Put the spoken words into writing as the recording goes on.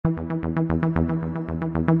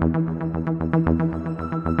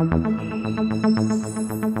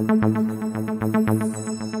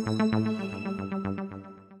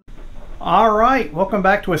Welcome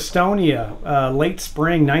back to Estonia, late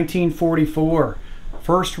spring 1944.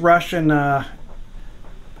 First Russian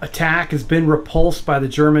attack has been repulsed by the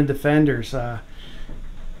German defenders.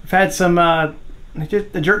 We've had some,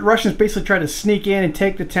 the Russians basically tried to sneak in and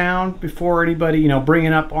take the town before anybody, you know,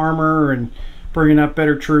 bringing up armor and bringing up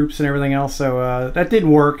better troops and everything else, so that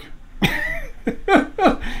didn't work.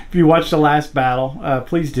 If you watched the last battle,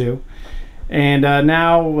 please do. And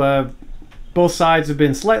now both sides have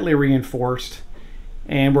been slightly reinforced,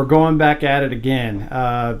 and we're going back at it again.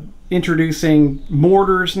 Introducing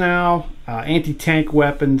mortars now, anti-tank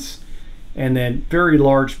weapons, and then very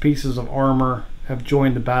large pieces of armor have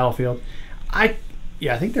joined the battlefield. I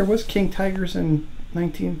think there was King Tigers in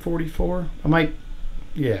 1944. I'll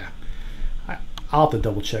have to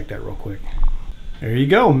double check that real quick. There you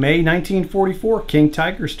go, May 1944, King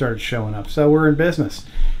Tigers started showing up, so we're in business.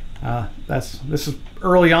 This is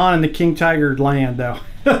early on in the King Tiger land, though.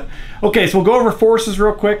 Okay, so we'll go over forces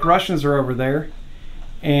real quick. Russians are over there,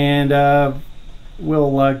 and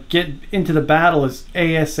we'll get into the battle as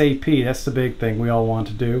ASAP. That's the big thing we all want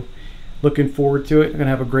to do. Looking forward to it. We're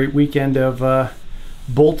gonna have a great weekend of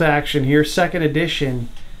bolt action here. Second edition,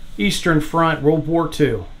 Eastern Front, World War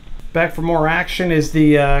II. Back for more action is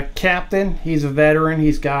the captain. He's a veteran.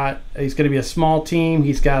 He's going to be a small team.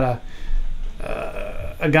 He's got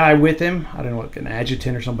a guy with him. I don't know, like an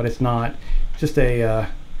adjutant or something, but it's not. Just a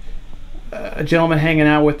gentleman hanging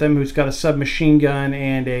out with him who's got a submachine gun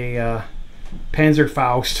and a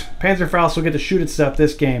Panzerfaust. Panzerfaust will get to shoot at stuff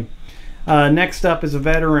this game. Next up is a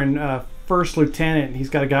veteran first lieutenant. He's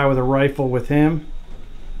got a guy with a rifle with him.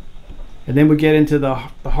 And then we get into the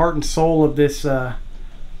heart and soul of this.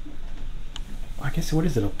 I guess, what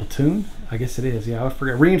is it, a platoon? I guess it is, yeah, I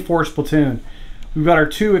forget. Reinforced platoon. We've got our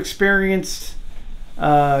two experienced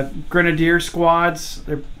grenadier squads.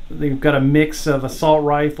 They've got a mix of assault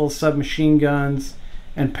rifles, submachine guns,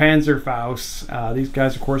 and Panzerfausts. These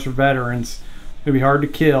guys, of course, are veterans. It's going to be hard to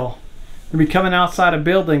kill. They're going to be coming outside of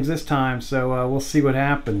buildings this time, so we'll see what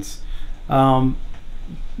happens.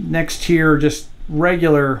 Next here, just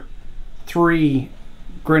regular 3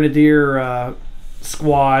 grenadier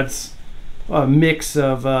squads. A mix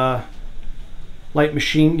of light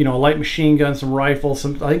machine guns, some rifles,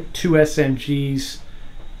 I think 2 SMGs,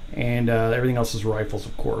 and everything else is rifles,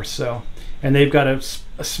 of course. So, and they've got a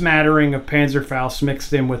smattering of Panzerfausts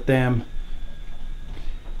mixed in with them.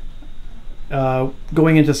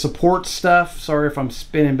 Going into support stuff. Sorry if I'm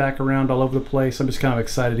spinning back around all over the place. I'm just kind of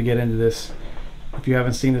excited to get into this. If you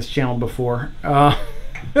haven't seen this channel before,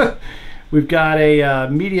 we've got a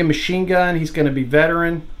medium machine gun. He's going to be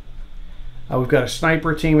veteran. We've got a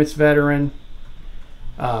sniper team, it's veteran.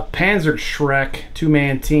 Panzer Shrek,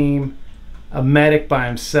 2-man team. A medic by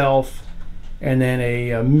himself. And then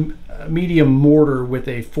a medium mortar with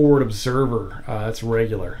a forward observer. That's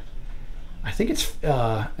regular. I think it's...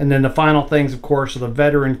 and then the final things, of course, are the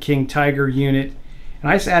veteran King Tiger unit.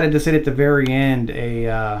 And I just added this in at the very end,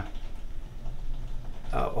 a...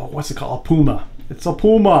 what's it called? A Puma. It's a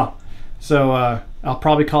Puma! So, I'll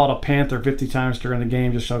probably call it a Panther 50 times during the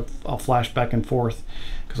game, just so I'll flash back and forth,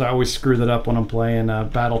 because I always screw that up when I'm playing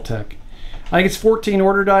Battletech. I think it's 14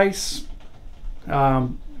 order dice.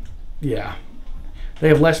 Yeah, they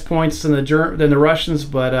have less points than the Russians,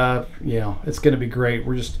 but you know, it's going to be great.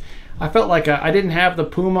 I felt like I didn't have the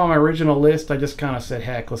Puma on my original list. I just kind of said,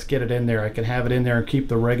 heck, let's get it in there. I can have it in there and keep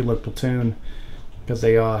the regular platoon, because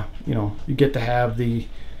they, you know, you get to have the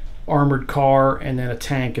armored car and then a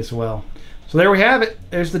tank as well. So there we have it.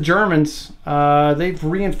 There's the Germans. They've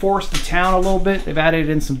reinforced the town a little bit. They've added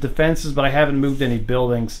in some defenses, but I haven't moved any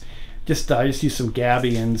buildings. Just used some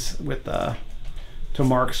gabions with to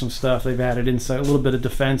mark some stuff. They've added in a little bit of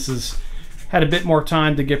defenses. Had a bit more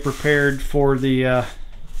time to get prepared for the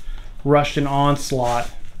Russian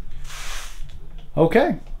onslaught.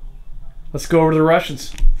 Okay, let's go over to the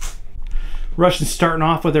Russians. Russians starting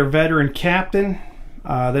off with their veteran captain.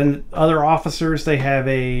 Then other officers, they have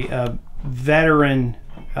a veteran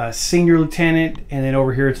senior lieutenant, and then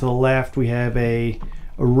over here to the left we have a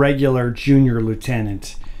regular junior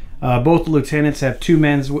lieutenant. Both the lieutenants have 2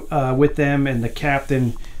 men with them, and the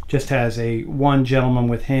captain just has one gentleman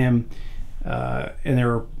with him,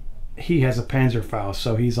 and he has a Panzerfaust,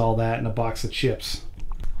 so he's all that and a box of chips.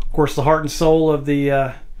 Of course, the heart and soul of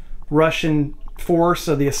the Russian force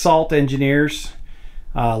are the assault engineers.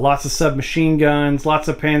 Lots of submachine guns, lots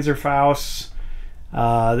of Panzerfausts.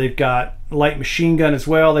 They've got light machine gun as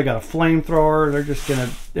well. They got a flamethrower.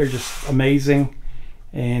 They're just amazing.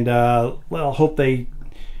 And well, hope they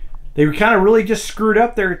were kind of really just screwed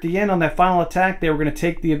up there at the end on that final attack. They were going to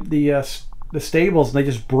take the stables, and they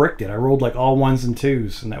just bricked it. I rolled like all 1s and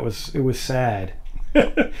 2s, and it was sad.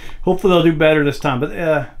 Hopefully they'll do better this time. But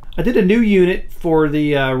I did a new unit for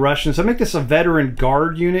the Russians. I make this a veteran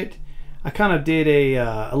guard unit. I kind of did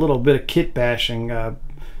a little bit of kit bashing.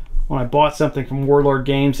 When I bought something from Warlord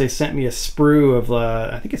Games, they sent me a sprue of,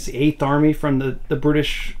 I think it's the 8th Army from the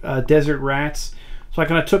British Desert Rats. So I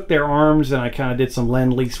kind of took their arms and I kind of did some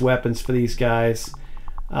Lend-Lease weapons for these guys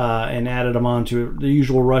and added them onto the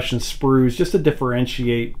usual Russian sprues just to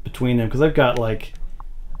differentiate between them, because they've got like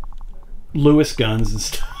Lewis guns and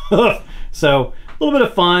stuff. So a little bit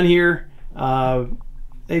of fun here.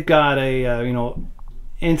 They've got a you know,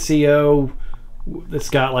 NCO that's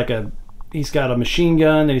got like he's got a machine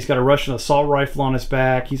gun, and he's got a Russian assault rifle on his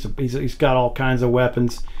back. He's got all kinds of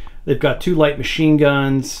weapons. They've got 2 light machine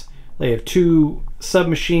guns. They have 2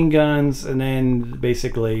 submachine guns, and then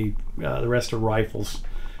basically the rest are rifles.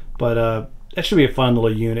 But that should be a fun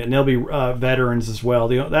little unit, and they'll be veterans as well.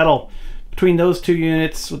 Between those 2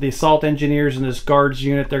 units, with the assault engineers and this guards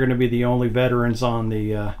unit, they're going to be the only veterans on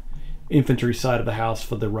the infantry side of the house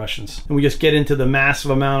for the Russians. And we just get into the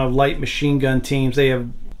massive amount of light machine gun teams. They've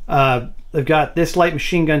got this light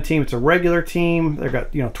machine gun team. It's a regular team. They've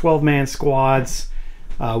got 12-man squads,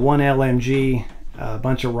 1 LMG, a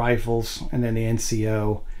bunch of rifles, and then the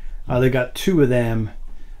NCO. They've got 2 of them.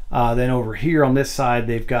 Then over here on this side,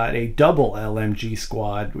 they've got a double LMG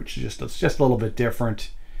squad, which is just a little bit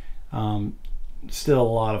different. Still a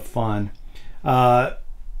lot of fun.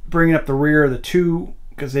 Bringing up the rear of the 2,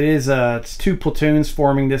 because it's 2 platoons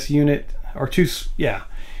forming this unit, or 2. Yeah,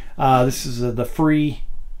 this is the free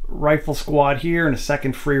rifle squad here and a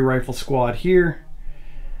second free rifle squad here.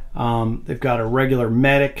 They've got a regular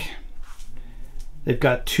medic. They've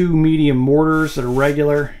got 2 medium mortars that are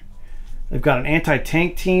regular. They've got an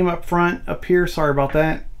anti-tank team up front, up here. Sorry about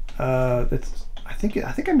that. I think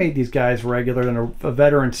I made these guys regular. And a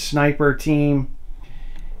veteran sniper team.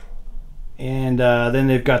 And then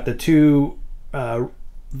they've got the 2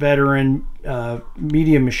 veteran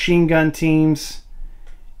medium machine gun teams.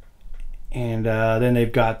 And then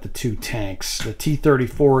they've got the 2 tanks. The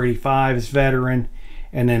T-34-85 is veteran.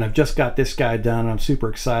 And then I've just got this guy done. I'm super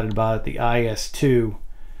excited about it. The IS-2.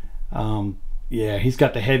 Yeah, he's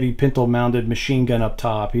got the heavy pintle-mounted machine gun up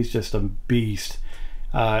top. He's just a beast.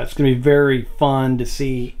 It's going to be very fun to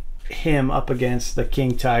see him up against the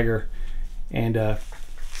King Tiger and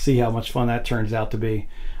see how much fun that turns out to be.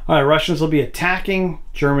 All right, Russians will be attacking.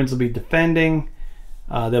 Germans will be defending.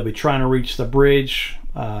 They'll be trying to reach the bridge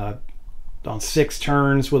on 6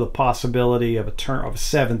 turns with a possibility of a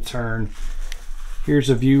 7th turn. Here's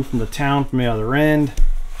a view from the town from the other end.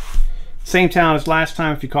 Same town as last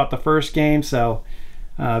time if you caught the first game. So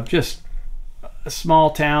just a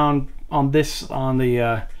small town on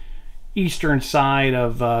the eastern side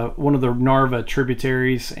of one of the Narva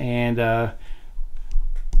tributaries, and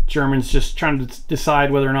Germans just trying to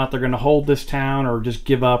decide whether or not they're going to hold this town or just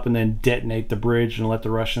give up and then detonate the bridge and let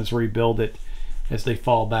the Russians rebuild it as they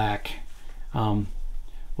fall back. We'll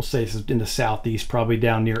say this is in the southeast, probably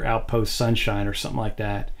down near Outpost Sunshine or something like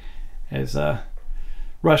that, as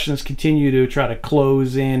Russians continue to try to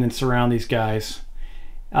close in and surround these guys.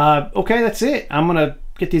 Okay, that's it. I'm gonna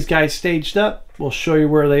get these guys staged up. We'll show you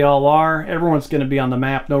where they all are. Everyone's gonna be on the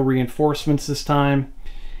map, no reinforcements this time.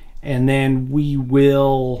 And then we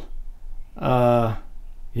will yeah,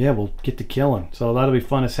 we'll get to killing. So that'll be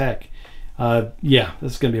fun as heck. Yeah,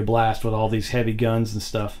 this is gonna be a blast with all these heavy guns and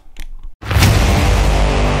stuff.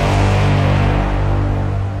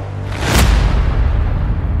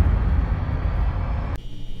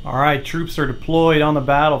 All right, troops are deployed on the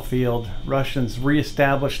battlefield. Russians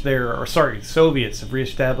reestablished Soviets have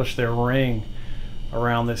reestablished their ring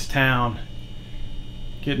around this town,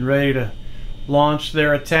 getting ready to launch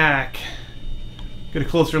their attack. Get a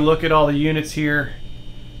closer look at all the units here.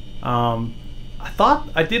 I thought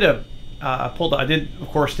I did of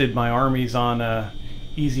course did my armies on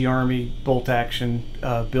Easy Army bolt action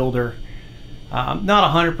builder.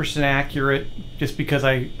 Not 100% accurate, just because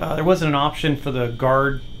there wasn't an option for the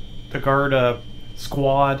guard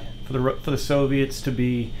squad for the Soviets to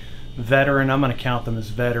be veteran. I'm going to count them as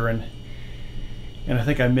veteran, and I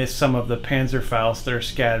think I missed some of the Panzerfaust that are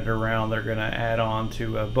scattered around. They're going to add on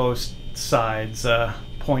to both sides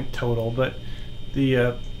point total, but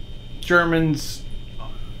the Germans,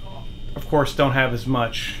 of course, don't have as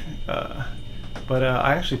much. But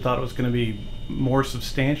I actually thought it was going to be more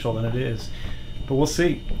substantial than it is, but we'll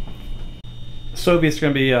see. Soviets are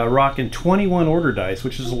going to be rocking 21 order dice,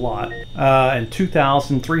 which is a lot, and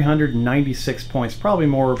 2,396 points, probably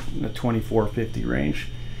more in the 2450 range.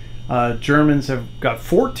 Germans have got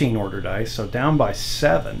 14 order dice, so down by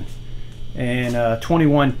 7, and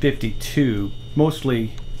 2152,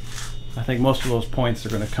 mostly I think most of those points are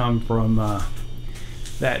going to come from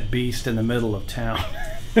that beast in the middle of town.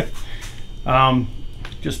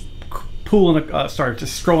 Just just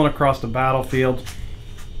scrolling across the battlefield.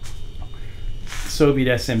 Soviet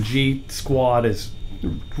SMG squad is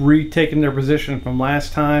retaking their position from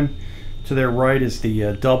last time. To their right is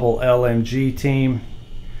the double LMG team.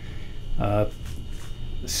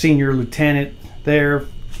 Senior lieutenant there.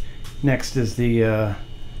 Next is the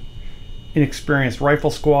inexperienced rifle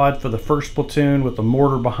squad for the first platoon with the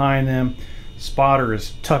mortar behind them. Spotter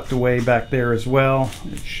is tucked away back there as well.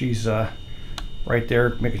 She's right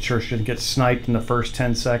there making sure she doesn't get sniped in the first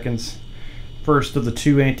 10 seconds. First of the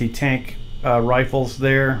two anti-tank rifles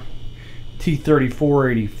there.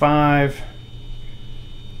 T-34-85.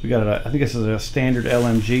 We got I think this is a standard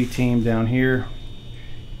LMG team down here.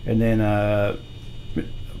 And then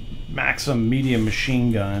Maxim medium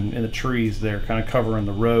machine gun in the trees there, kind of covering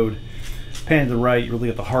the road. Pan to the right, you really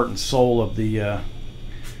got the heart and soul of the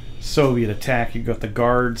Soviet attack. You've got the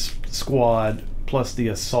guards squad plus the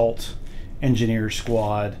assault engineer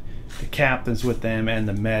squad, the captains with them, and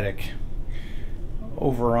the medic.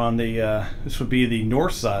 Over on the this would be the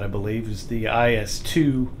north side, I believe, is the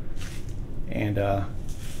IS-2, and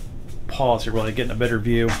pause here while I get a better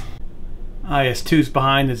view. IS-2's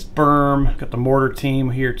behind this berm. Got the mortar team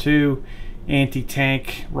here too,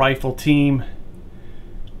 anti-tank rifle team.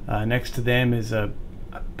 Next to them is I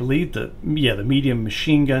believe the medium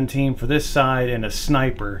machine gun team for this side, and a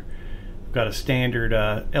sniper. We've got a standard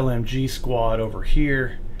LMG squad over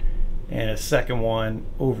here, and a second one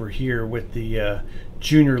over here with the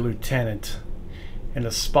junior lieutenant, and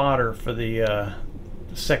a spotter for the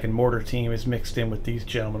second mortar team is mixed in with these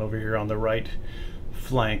gentlemen over here on the right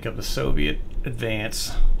flank of the Soviet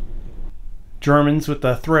advance. Germans, with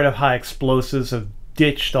the threat of high explosives, have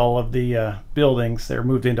ditched all of the buildings. They're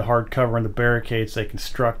moved into hard cover in the barricades they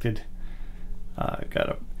constructed.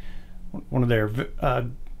 Got one of their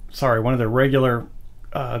regular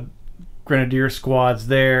grenadier squads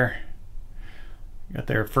there. Got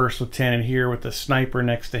their first lieutenant here with the sniper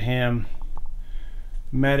next to him.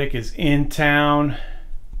 Medic is in town.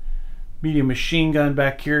 Medium machine gun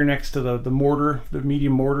back here next to the mortar, the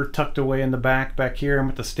medium mortar tucked away in the back here. I'm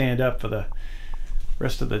going to stand up for the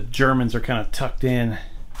rest of the Germans are kind of tucked in.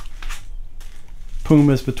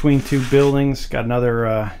 Pumas between two buildings. Got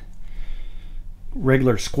another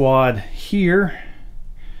regular squad here.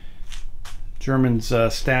 Germans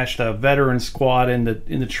stashed a veteran squad in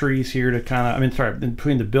the trees here to kind of, in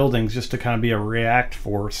between the buildings, just to kind of be a react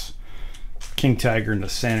force. King Tiger in the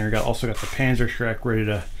center. Also got the Panzerschreck ready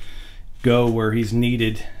to go where he's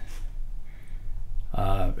needed.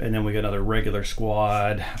 And then we got another regular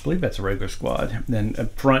squad. I believe that's a regular squad. And then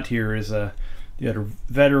up front here is the other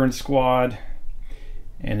veteran squad.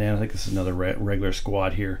 And then I think this is another regular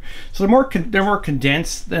squad here. So they're more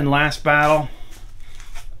condensed than last battle.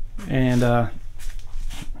 And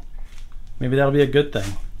maybe that'll be a good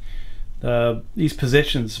thing. These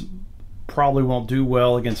positions probably won't do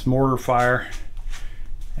well against mortar fire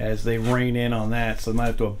as they rain in on that, so they might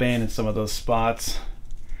have to abandon some of those spots.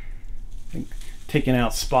 I think taking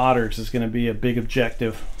out spotters is going to be a big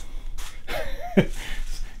objective.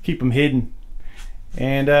 Keep them hidden.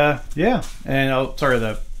 And yeah, and sorry,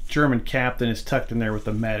 the German captain is tucked in there with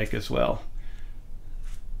the medic as well.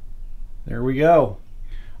 There we go.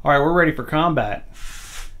 All right, we're ready for combat.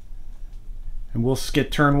 And we'll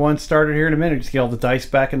get turn one started here in a minute. Just get all the dice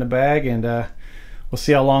back in the bag, and we'll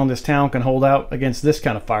see how long this town can hold out against this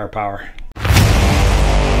kind of firepower.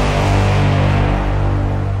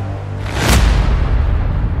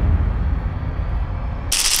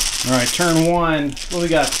 All right, turn one. Well, we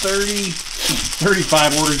got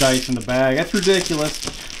 35 order dice in the bag. That's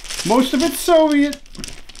ridiculous. Most of it's Soviet.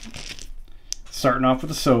 Starting off with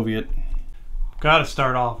the Soviet. Got to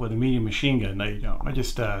start off with a medium machine gun. No, you don't. I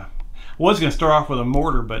just was going to start off with a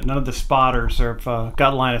mortar, but none of the spotters have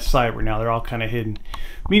got line of sight right now. They're all kind of hidden.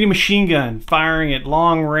 Medium machine gun firing at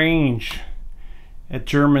long range at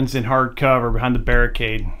Germans in hard cover behind the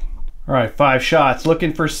barricade. All right, 5 shots.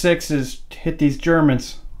 Looking for 6s to hit these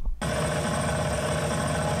Germans.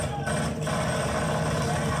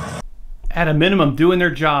 At a minimum, doing their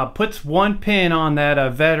job. Puts 1 pin on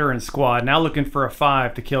that veteran squad. Now looking for a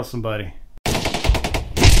 5 to kill somebody.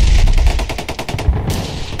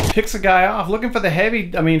 Picks a guy off, looking for the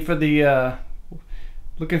heavy, looking for the,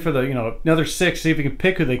 another 6, see if he can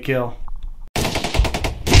pick who they kill.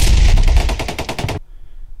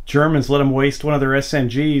 Germans let him waste one of their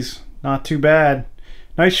SMGs. Not too bad.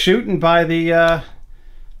 Nice shooting by the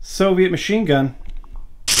Soviet machine gun.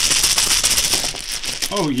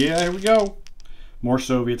 Oh yeah, here we go. More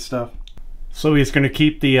Soviet stuff. So he's going to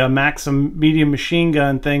keep the Maxim medium machine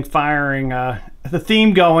gun thing firing, the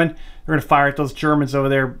theme going. They're going to fire at those Germans over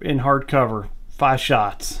there in hard cover. 5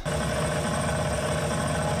 shots.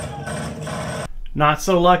 Not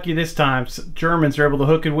so lucky this time. Germans are able to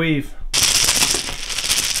hook and weave.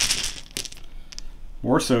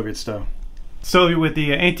 More Soviet stuff. Soviet with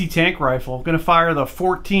the anti-tank rifle. Going to fire the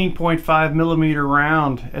 14.5 millimeter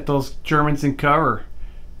round at those Germans in cover.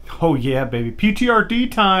 Oh yeah, baby.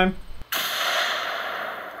 PTRD time.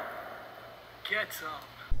 Get some.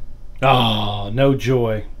 Oh, no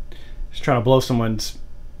joy. Just trying to blow someone's...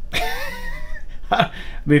 I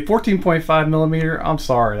mean, 14.5 millimeter, I'm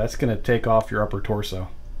sorry. That's going to take off your upper torso.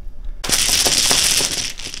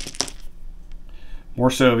 More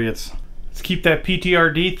Soviets. Let's keep that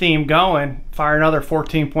PTRD theme going. Fire another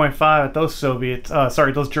 14.5 at those Soviets.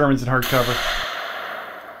 Sorry, those Germans in hard cover.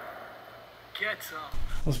 Get some.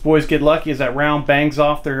 Those boys get lucky as that round bangs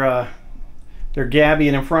off their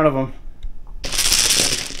gabion in front of them.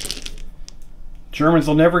 Germans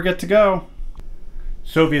will never get to go.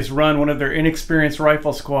 Soviets run one of their inexperienced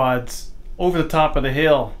rifle squads over the top of the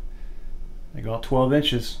hill. They go out 12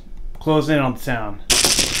 inches, close in on the town.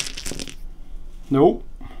 Nope.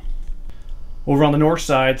 Over on the north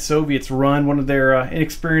side, Soviets run one of their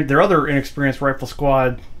other inexperienced rifle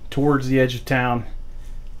squad towards the edge of town.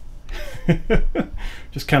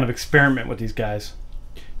 Just kind of experiment with these guys,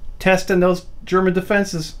 testing those German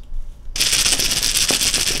defenses.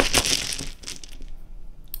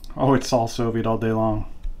 Oh, it's all Soviet all day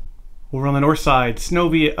long. Over on the north side,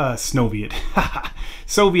 Soviet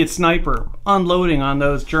sniper unloading on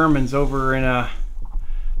those Germans over in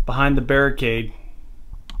behind the barricade.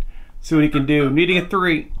 See what he can do. Needing a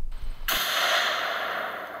 3.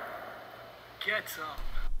 Get some.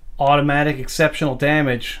 Automatic exceptional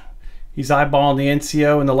damage. He's eyeballing the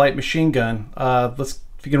NCO and the light machine gun.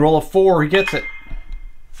 If you can roll a 4, he gets it.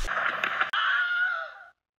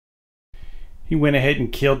 He went ahead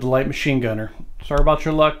and killed the light machine gunner. Sorry about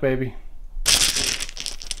your luck, baby.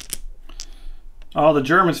 Oh, the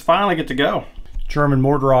Germans finally get to go. German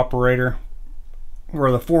mortar operator, or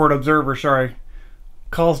the forward observer, sorry,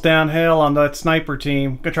 calls down hell on that sniper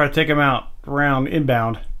team. Gonna try to take him out around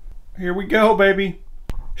inbound. Here we go, baby.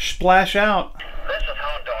 Splash out. This is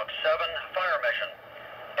Hound Dog 7, fire mission.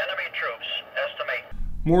 Enemy troops, estimate.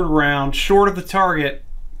 Mortar round, short of the target.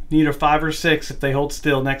 Need a 5 or 6 if they hold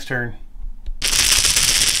still next turn.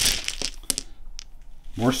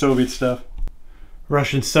 More Soviet stuff.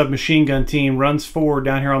 Russian submachine gun team runs forward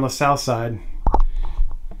down here on the south side.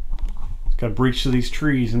 It's got to breach to these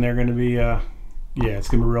trees, and they're going to be, yeah, it's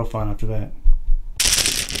going to be real fun after that.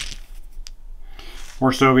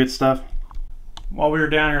 More Soviet stuff. While we were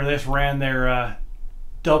down here, this ran their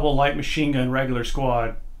double light machine gun regular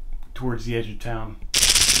squad towards the edge of town.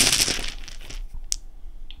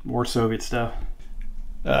 More Soviet stuff.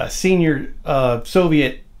 Senior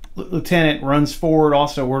Soviet lieutenant runs forward,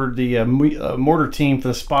 also ordered the mortar team for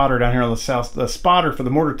the spotter down here on the south. The spotter for the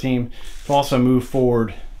mortar team to also move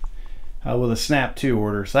forward with a snap 2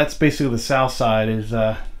 order. So that's basically the south side is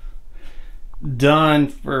done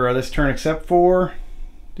for this turn, except for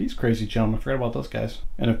these crazy gentlemen. I forgot about those guys.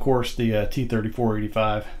 And of course the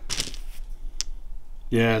T-34-85.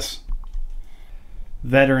 Yes.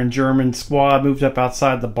 Veteran German squad moved up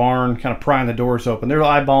outside the barn, kind of prying the doors open. They're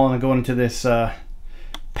eyeballing and going into this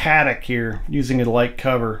paddock here, using it light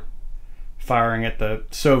cover, firing at the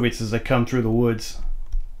Soviets as they come through the woods.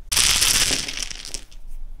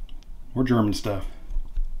 More German stuff.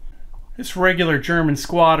 This regular German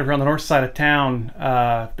squad over on the north side of town,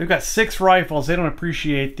 they've got 6 rifles. They don't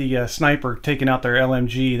appreciate the sniper taking out their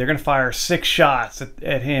LMG. They're going to fire 6 shots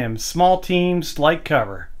at him. Small teams, light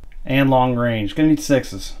cover, and long range. Going to need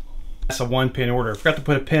 6s. That's a 1-pin order. Forgot to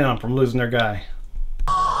put a pin on from losing their guy.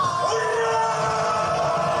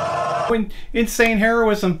 Insane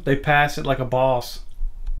heroism. They pass it like a boss.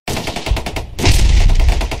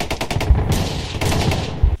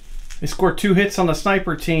 They scored 2 hits on the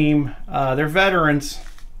sniper team. They're veterans.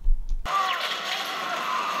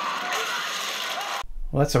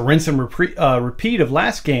 Well, that's a rinse and repeat of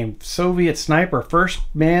last game. Soviet sniper, first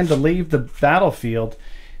man to leave the battlefield,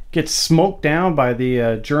 gets smoked down by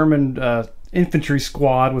the German infantry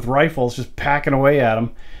squad with rifles just packing away at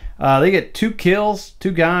him. They get 2 kills,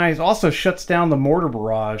 2 guys. Also shuts down the mortar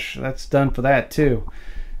barrage. That's done for that too.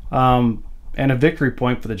 And a victory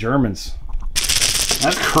point for the Germans.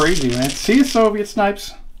 That's crazy, man. See you, Soviet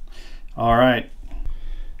snipes. All right.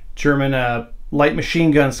 German light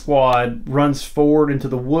machine gun squad runs forward into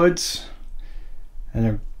the woods, and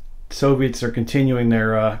the Soviets are continuing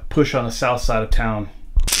their push on the south side of town.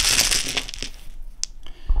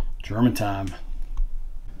 German time.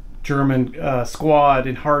 German squad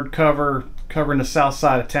in hard cover, covering the south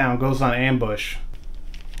side of town, goes on ambush.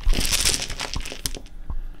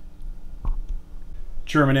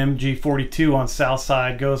 German MG-42 on south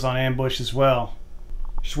side goes on ambush as well.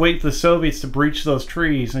 Just wait for the Soviets to breach those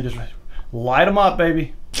trees and just light them up,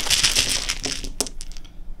 baby.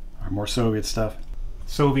 Right, more Soviet stuff.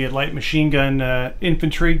 Soviet light machine gun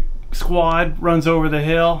infantry squad runs over the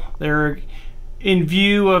hill. They're in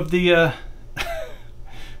view of the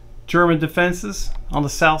German defenses on the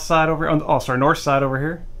south side over, oh sorry, north side over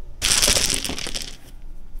here.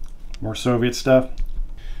 More Soviet stuff.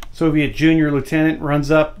 Soviet junior lieutenant runs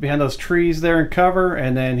up behind those trees there in cover,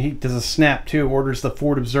 and then he does a snap too, orders the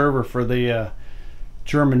forward observer for the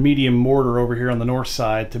German medium mortar over here on the north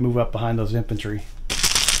side to move up behind those infantry.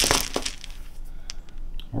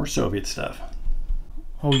 More Soviet stuff.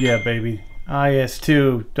 Oh yeah, baby.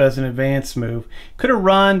 IS-2 does an advance move. Could have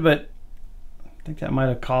run, but I think that might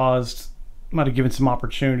have given some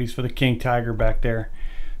opportunities for the King Tiger back there.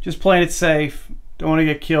 Just playing it safe. Don't want to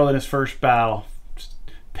get killed in his first battle.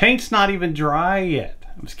 Paint's not even dry yet.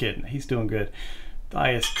 I'm just kidding. He's doing good.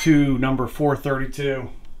 IS-2 number 432.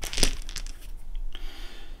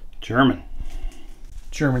 German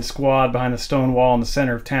squad behind the stone wall in the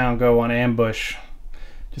center of town go on ambush.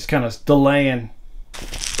 Just kind of delaying.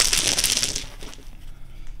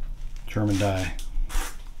 German die.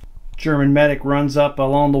 German medic runs up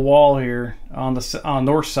along the wall here on the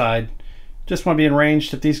north side. Just want to be in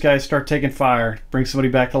range if these guys start taking fire. Bring somebody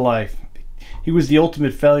back to life. He was the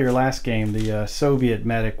ultimate failure last game. The Soviet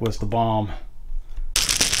medic was the bomb.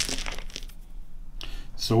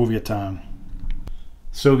 Soviet time.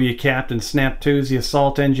 Soviet captain snap twos the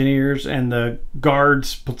assault engineers and the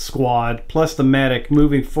guards squad, plus the medic,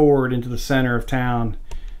 moving forward into the center of town.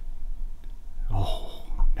 Oh,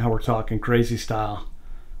 now we're talking crazy style.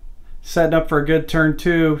 Setting up for a good turn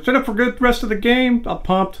two. Setting up for a good rest of the game. I'm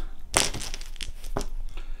pumped.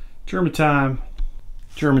 German time.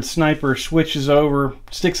 German sniper switches over,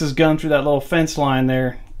 sticks his gun through that little fence line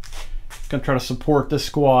there. Gonna try to support this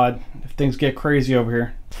squad if things get crazy over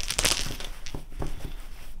here.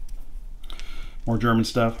 More German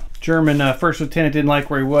stuff. German first lieutenant didn't like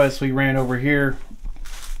where he was, so he ran over here.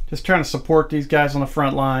 Just trying to support these guys on the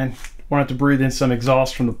front line. Wanted to breathe in some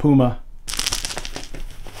exhaust from the Puma.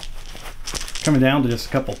 Coming down to just a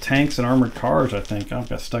couple tanks and armored cars, I think. I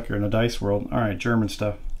got stuck here in the dice world. All right, German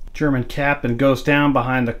stuff. German captain goes down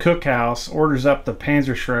behind the cookhouse, orders up the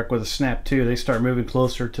Panzerschreck with a snap 2. They start moving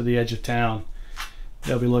closer to the edge of town.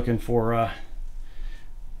 They'll be looking for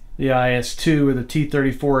the IS-2 or the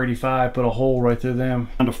T-34-85. Put a hole right through them.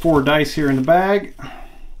 Down to 4 dice here in the bag.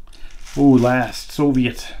 Ooh, last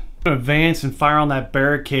Soviet. Advance and fire on that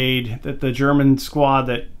barricade that the German squad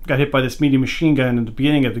that got hit by this medium machine gun at the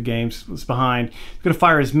beginning of the games was behind. He's going to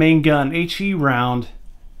fire his main gun HE round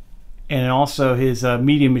and also his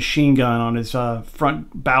medium machine gun on his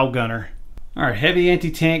front bow gunner. All right, heavy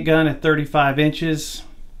anti-tank gun at 35 inches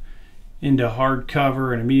into hard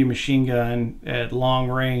cover, and a medium machine gun at long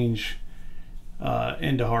range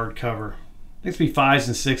into hard cover. Needs to be 5s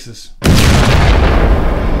and 6s.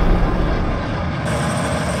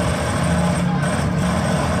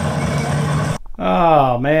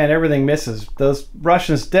 Oh man, everything misses. Those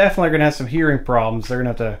Russians definitely are going to have some hearing problems. They're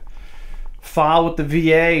going to have to file with the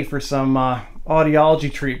VA for some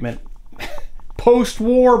audiology treatment.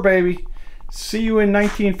 Post-war, baby. See you in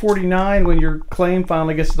 1949 when your claim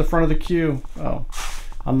finally gets to the front of the queue. Oh,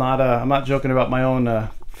 I'm not joking about my own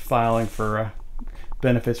filing for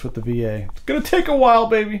benefits with the VA. It's gonna take a while,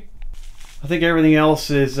 baby. I think everything else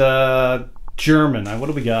is German. What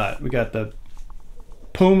do we got? We got the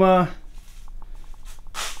Puma.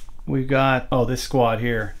 We've got, oh, this squad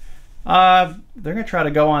here. They're gonna try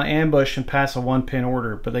to go on ambush and pass a 1-pin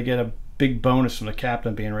order, but they get a big bonus from the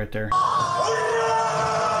captain being right there.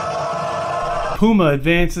 Puma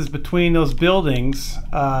advances between those buildings,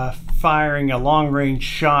 firing a long-range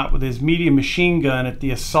shot with his medium machine gun at the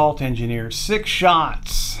assault engineer. 6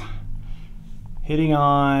 shots. Hitting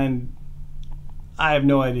on, I have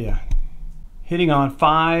no idea. Hitting on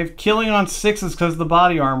 5, killing on 6s because of the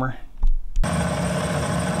body armor.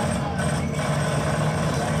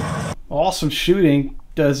 Awesome shooting.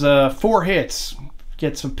 Does 4 hits.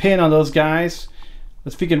 Get some pin on those guys.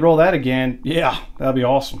 Let's see if we can roll that again. Yeah, that'll be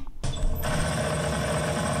awesome.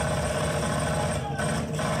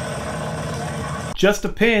 Just a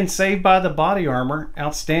pin, saved by the body armor.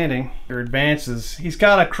 Outstanding. Your advances. He's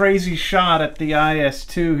got a crazy shot at the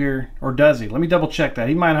IS-2 here. Or does he? Let me double check that.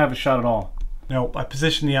 He might not have a shot at all. Nope, I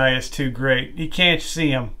positioned the IS-2 great. He can't see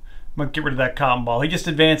him. I'm going to get rid of that cotton ball. He just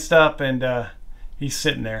advanced up and he's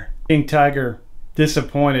sitting there. King Tiger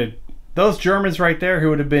disappointed. Those Germans right there who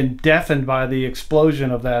would have been deafened by the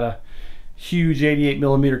explosion of that huge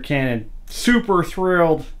 88mm cannon, super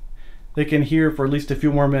thrilled they can hear for at least a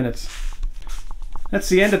few more minutes. That's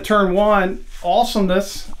the end of turn one.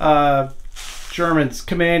 Awesomeness. Germans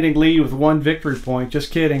commanding lead with 1 victory point. Just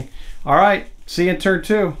kidding. All right, see you in turn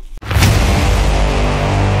two.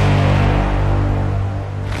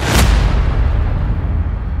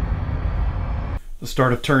 The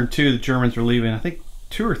start of turn two, the Germans are leaving. I think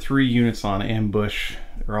 2 or 3 units on ambush.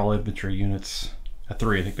 They're all infantry units.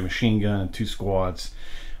 3, I think the machine gun and 2 squads.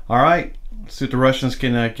 All right, let's see what the Russians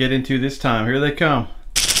can get into this time. Here they come.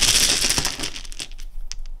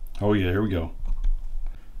 Oh yeah, here we go.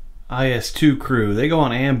 IS-2 crew, they go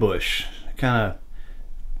on ambush. Kind of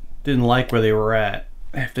didn't like where they were at.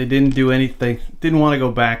 If they didn't do anything, didn't want to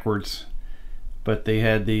go backwards, but they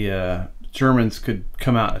had the Germans could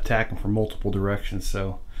come out and attack them from multiple directions,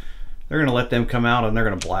 so they're going to let them come out and they're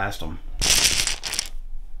going to blast them.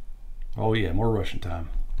 Oh yeah, more Russian time.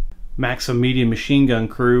 Maxim medium machine gun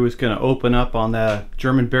crew is going to open up on the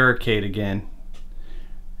German barricade again.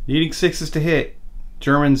 Needing 6s to hit.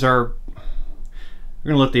 Germans are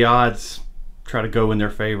going to let the odds try to go in their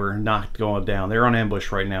favor, not going down. They're on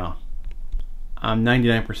ambush right now. I'm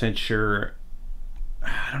 99% sure.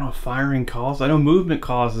 I don't know if firing causes. I know movement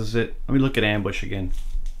causes it. Let me look at ambush again.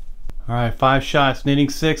 All right, 5 shots, needing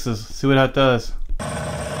 6s. Let's see what that does.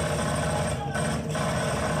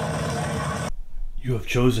 You have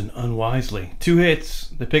chosen unwisely. 2 hits.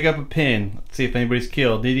 They pick up a pin. Let's see if anybody's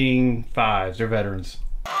killed. Needing 5s. They're veterans.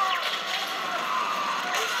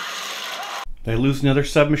 They lose another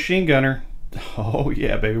submachine gunner. Oh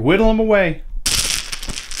yeah, baby. Whittle them away.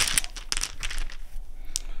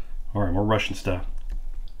 All right, more Russian stuff.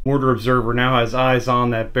 Mortar observer now has eyes on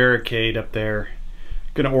that barricade up there.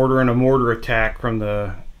 Gonna order in a mortar attack from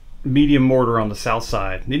the medium mortar on the south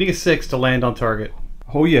side. Needing a 6 to land on target.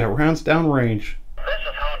 Oh yeah, rounds down range. This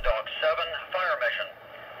is Hound Dog 7, fire mission.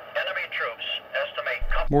 Enemy troops estimate...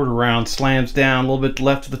 Mortar round slams down a little bit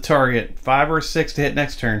left of the target. 5 or a 6 to hit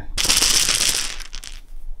next turn.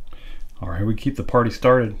 Alright, we keep the party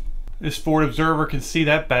started. This forward observer can see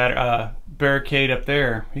that barricade up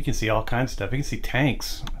there. He can see all kinds of stuff. He can see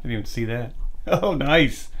tanks. I didn't even see that. Oh,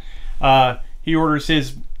 nice. He orders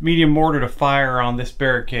his medium mortar to fire on this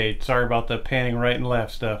barricade. Sorry about the panning right and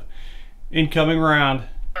left stuff. Incoming round.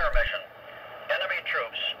 Fire mission. Enemy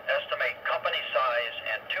troops estimate company size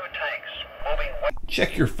and 2 tanks moving...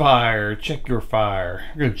 Check your fire. Check your fire.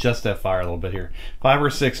 We're going to adjust that fire a little bit here. 5 or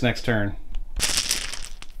 6 next turn.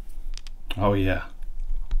 Oh yeah.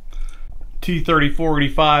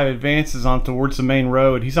 T-3485 advances on towards the main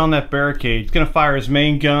road. He's on that barricade. He's going to fire his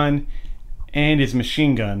main gun and his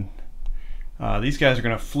machine gun. These guys are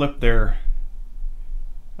going to flip their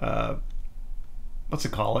what's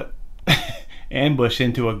it call it? Ambush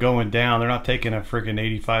into a going down. They're not taking a freaking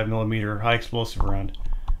 85mm high explosive round.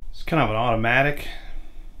 It's kind of an automatic.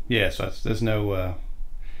 Yeah, so there's no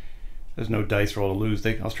dice roll to lose.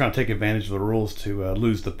 I was trying to take advantage of the rules to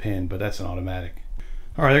lose the pin, but that's an automatic.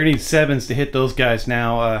 All right, they're gonna need 7s to hit those guys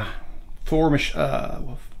now. 5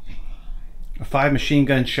 machine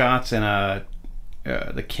gun shots and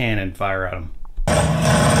the cannon fire at them.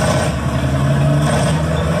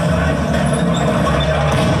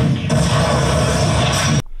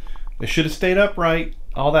 They should have stayed upright.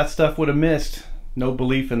 All that stuff would have missed. No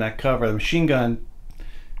belief in that cover. The machine gun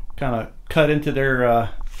kind of cut into their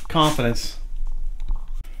confidence.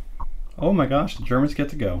 Oh my gosh, the Germans get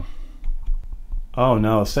to go. Oh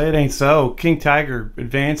no, say it ain't so. King Tiger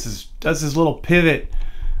advances, does his little pivot,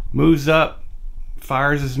 moves up,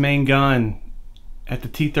 fires his main gun at the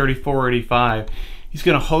T-3485. He's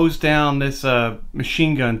gonna hose down this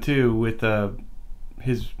machine gun too with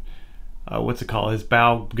his what's it called, his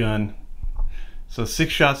bow gun. So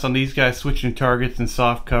 6 shots on these guys, switching targets in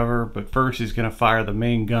soft cover, but first he's gonna fire the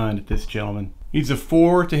main gun at this gentleman. Needs a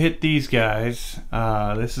 4 to hit these guys.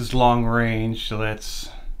 This is long range, so it's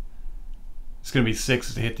gonna be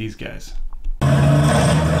 6 to hit these guys.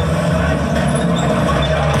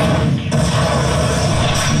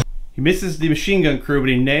 He misses the machine gun crew, but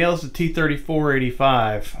he nails the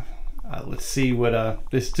T-3485. Let's see what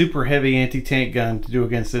this super heavy anti-tank gun to do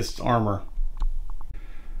against this armor.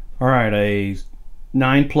 All right, a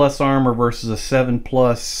 9+ armor versus a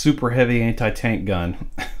 7+ super heavy anti-tank gun.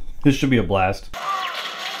 This should be a blast.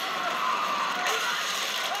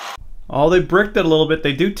 Oh, they bricked it a little bit.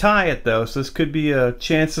 They do tie it though, so this could be a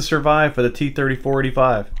chance to survive for the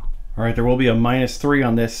T-3485. All right, there will be a -3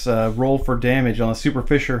 on this roll for damage on a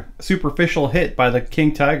superficial hit by the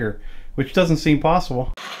King Tiger, which doesn't seem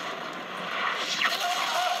possible.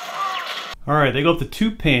 Alright, they go up to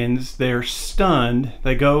 2 pins. They're stunned.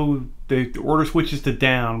 The order switches to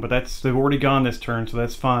down, but they've already gone this turn, so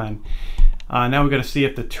that's fine. Now we got to see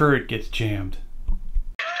if the turret gets jammed.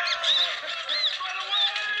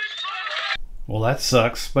 Well, that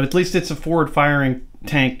sucks, but at least it's a forward-firing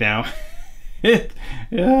tank now.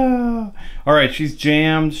 Yeah. All right, she's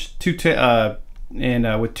jammed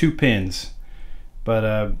with 2 pins,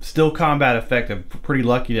 but still combat effective. Pretty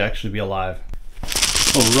lucky to actually be alive.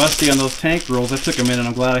 A little rusty on those tank rolls. That took a minute.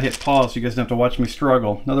 I'm glad I hit pause so you guys don't have to watch me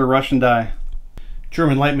struggle. Another Russian die.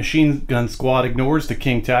 German light machine gun squad ignores the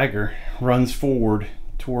King Tiger, runs forward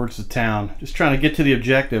towards the town, just trying to get to the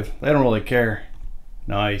objective. They don't really care.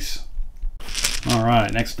 Nice. All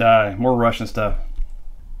right, next die. More Russian stuff.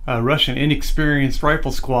 Russian inexperienced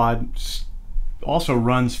rifle squad also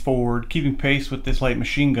runs forward, keeping pace with this light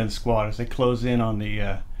machine gun squad as they close in on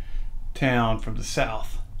the town from the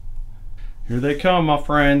south. Here they come, my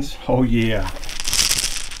friends. Oh yeah.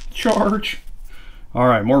 Charge. All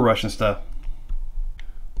right, more Russian stuff.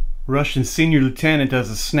 Russian senior lieutenant does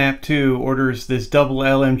a snap 2, orders this double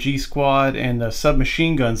LMG squad and the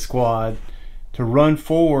submachine gun squad to run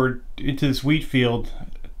forward into this wheat field,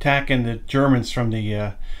 attacking the Germans from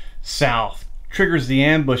the south. Triggers the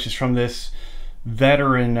ambushes from this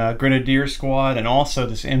veteran grenadier squad and also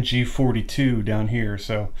this MG42 down here.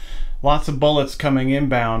 So lots of bullets coming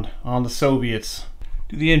inbound on the Soviets.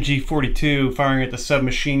 The MG42 firing at the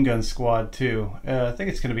submachine gun squad too. I think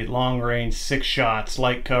it's going to be long range, 6 shots,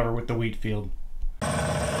 light cover with the wheat field.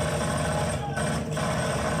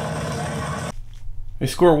 They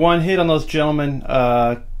score 1 hit on those gentlemen,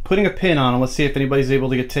 putting a pin on them. Let's see if anybody's able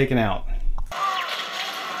to get taken out.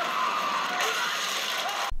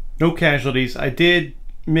 No casualties. I did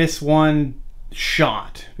miss 1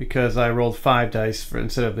 shot because I rolled 5 dice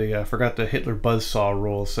instead of the forgot the Hitler buzzsaw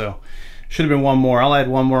roll, so should have been 1 more. I'll add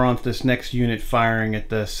 1 more onto this next unit firing at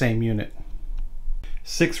the same unit.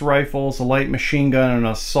 6 rifles, a light machine gun, and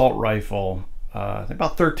an assault rifle.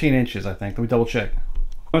 About 13 inches, I think. Let me double check.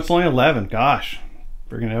 Oh, it's only 11. Gosh,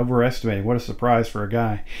 freaking overestimating. What a surprise for a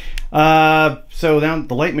guy. So now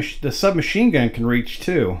the submachine gun can reach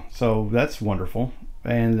too, so that's wonderful.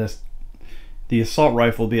 And the assault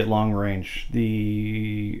rifle will be at long range.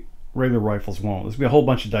 The regular rifles won't. There's gonna be a whole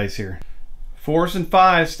bunch of dice here. 4s and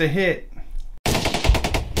 5s to hit.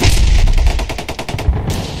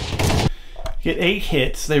 Get 8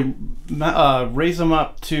 hits. They raise them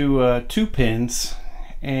up to 2 pins,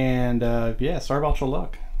 and yeah, sorry about your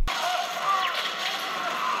luck.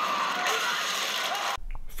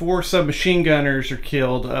 4 submachine gunners are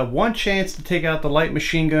killed. 1 chance to take out the light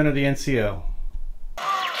machine gun or the NCO.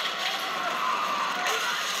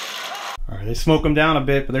 All right, they smoke them down a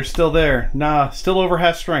bit, but they're still there. Nah, still over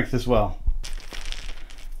half strength as well.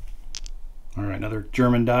 All right, another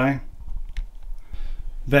German die.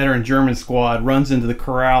 Veteran German squad runs into the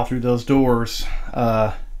corral through those doors.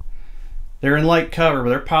 They're in light cover, but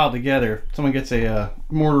they're piled together. If someone gets a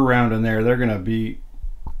mortar round in there, they're gonna be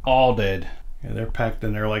all dead. Yeah, they're packed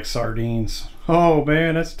in there like sardines. Oh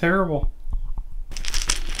man, that's terrible.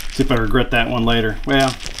 See if I regret that one later.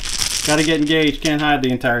 Well, gotta get engaged, can't hide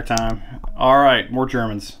the entire time. All right, more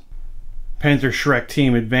Germans. Panzer Shrek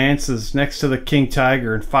team advances next to the King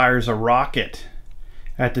Tiger and fires a rocket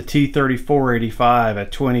at the T-34-85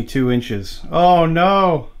 at 22 inches. Oh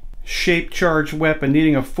no! Shape charged weapon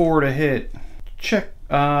needing a 4 to hit. Check.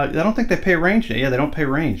 I don't think they pay range. Yeah, they don't pay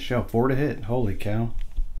range. Oh, 4 to hit. Holy cow.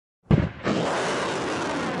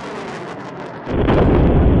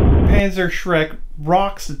 Panzer Shrek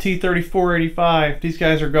rocks the T-34-85. These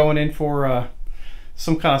guys are going in for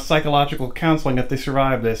some kind of psychological counseling if they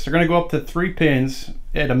survive this. They're going to go up to 3 pins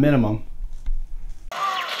at a minimum.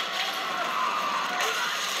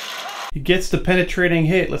 He gets the penetrating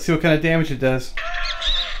hit. Let's see what kind of damage it does.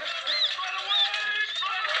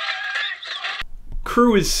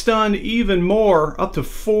 Crew is stunned even more. Up to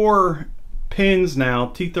 4 pins now.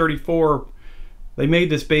 T-34. They made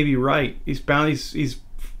this baby right. He's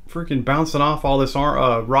freaking bouncing off all this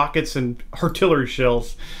rockets and artillery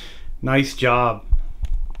shells. Nice job.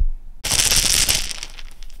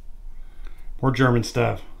 More German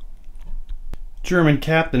stuff. German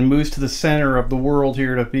captain moves to the center of the world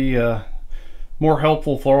here to be more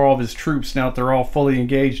helpful for all of his troops now that they're all fully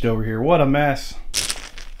engaged over here. What a mess.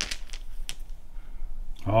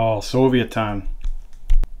 Oh, Soviet time.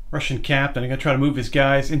 Russian captain, I'm going to try to move his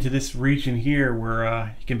guys into this region here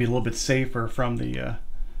where he can be a little bit safer from the,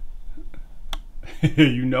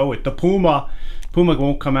 you know it, the Puma. Puma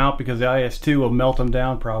won't come out because the IS-2 will melt him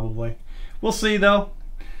down probably. We'll see though.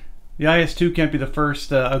 The IS-2 can't be the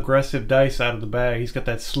first aggressive dice out of the bag. He's got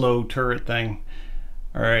that slow turret thing.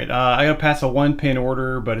 All right, I gotta pass a 1-pin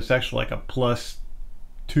order, but it's actually like a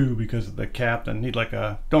 +2 because of the captain. Need like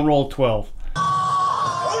a, don't roll a 12.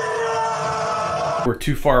 We're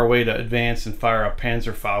too far away to advance and fire a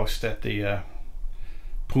Panzerfaust at the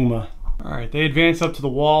Puma. All right, they advance up to the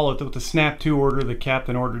wall with the snap 2 order. The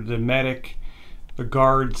captain ordered the medic, the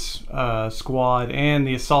guards squad, and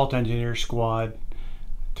the assault engineer squad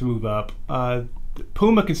to move up.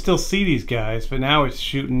 Puma can still see these guys, but now it's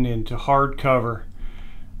shooting into hard cover.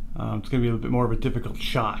 It's going to be a little bit more of a difficult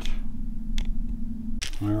shot.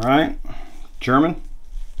 All right, German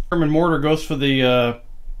mortar goes for the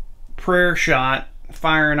prayer shot,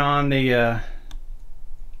 firing on the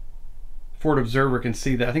forward observer can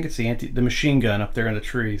see that. I think it's the machine gun up there in the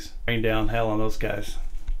trees. Rain down hell on those guys.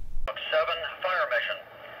 7 fire mission.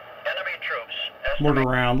 Enemy troops. Mortar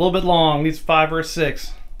round, a little bit long. Needs 5 or a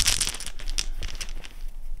 6.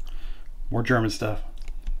 More German stuff.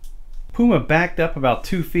 Puma backed up about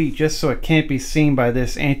 2 feet just so it can't be seen by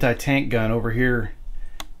this anti-tank gun over here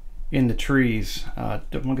in the trees. Look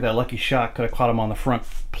at that lucky shot. Could have caught him on the front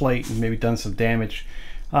plate and maybe done some damage.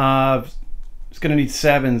 It's going to need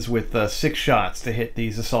 7s with 6 shots to hit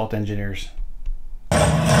these assault engineers.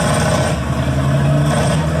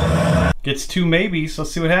 Gets 2 maybes.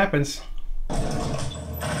 Let's see what happens.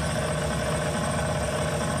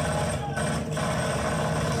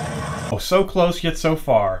 Oh, so close yet so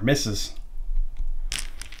far. Misses.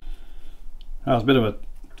 That was a bit of a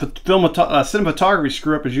cinematography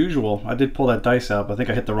screw up as usual. I did pull that dice out, but I think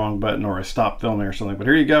I hit the wrong button or I stopped filming or something. But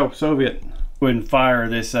here you go, Soviet. Go ahead and fire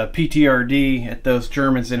this PTRD at those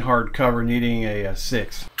Germans in hard cover needing a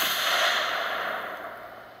 6.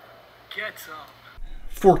 Get some.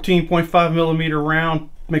 14.5 millimeter round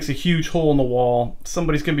makes a huge hole in the wall.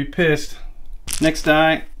 Somebody's gonna be pissed. Next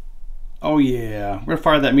die. Oh yeah, we're gonna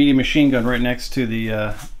fire that medium machine gun right next to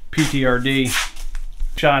the PTRD.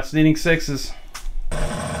 Shots needing 6s.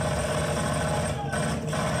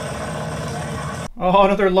 Oh,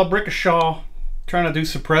 another Labricashaw. Trying to do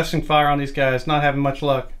suppressing fire on these guys, not having much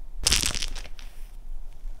luck.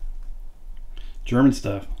 German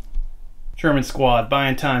stuff. German squad,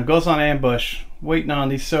 buying time, goes on ambush, waiting on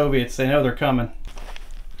these Soviets. They know they're coming.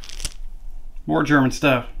 More German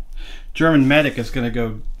stuff. German medic is going to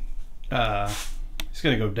go. He's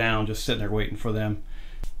going to go down, just sitting there waiting for them.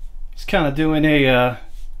 He's kind of doing a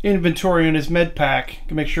inventory in his med pack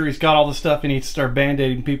to make sure he's got all the stuff he needs to start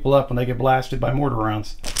band-aiding people up when they get blasted by mortar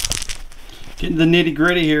rounds. Getting the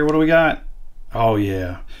nitty-gritty here. What do we got? Oh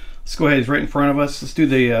yeah. Let's go ahead. He's right in front of us. Let's do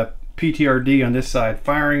the PTRD on this side,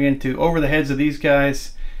 firing into over the heads of these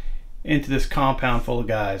guys into this compound full of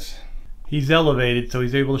guys. He's elevated, so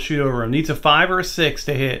he's able to shoot over him. Needs a 5 or a 6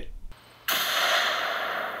 to hit.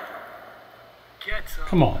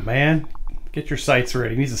 Come on, man. Get your sights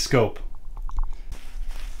ready. He needs a scope.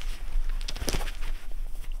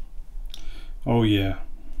 Oh yeah.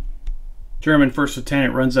 German first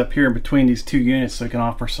lieutenant runs up here in between these 2 units so he can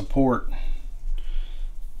offer support.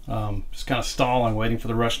 Just kind of stalling, waiting for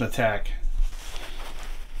the Russian attack.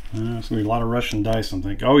 It's going to be a lot of Russian dice, I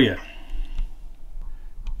think. Oh yeah.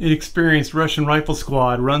 Inexperienced Russian rifle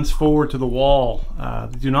squad runs forward to the wall.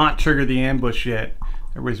 They do not trigger the ambush yet.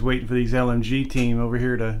 Everybody's waiting for these LMG team over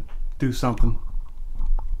here to do something.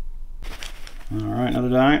 Alright, another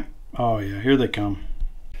die. Oh yeah, here they come.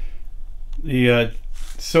 The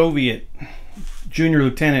Soviet junior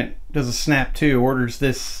lieutenant does a snap 2, orders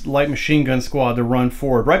this light machine gun squad to run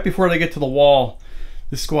forward. Right before they get to the wall,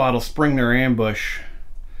 this squad will spring their ambush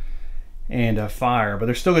and fire, but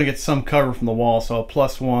they're still going to get some cover from the wall, so a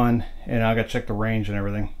 +1, and I got to check the range and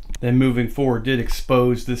everything. Then moving forward did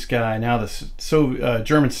expose this guy. Now the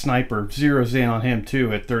German sniper zeroes in on him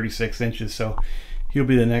too at 36 inches, so he'll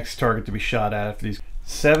be the next target to be shot at after these.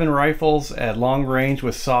 7 rifles at long range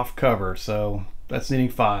with soft cover, so that's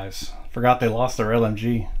needing 5s. Forgot they lost their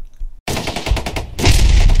LMG.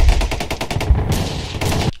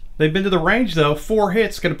 They've been to the range though. 4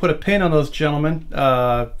 hits, gonna put a pin on those gentlemen.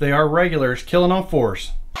 They are regulars, killing on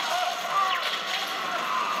 4s.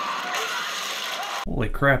 Holy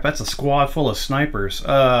crap, that's a squad full of snipers.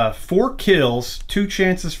 4 kills, 2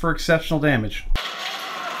 chances for exceptional damage.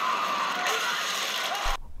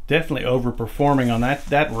 Definitely overperforming on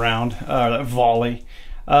that round, that volley.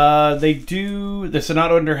 This is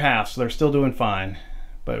not under half, so they're still doing fine.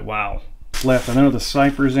 But wow. Left, I know the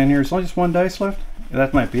sniper's in here. There's only just 1 dice left? Yeah,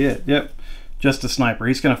 that might be it. Yep, just a sniper.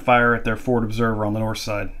 He's gonna fire at their forward observer on the north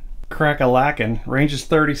side. Crack-a-lackin', range is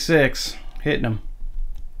 36, hitting him.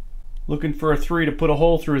 Looking for a 3 to put a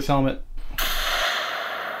hole through his helmet.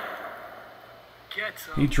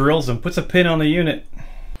 He drills him, puts a pin on the unit.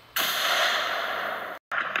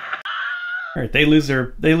 All right, they lose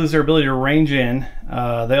their ability to range in.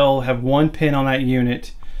 They'll have one pin on that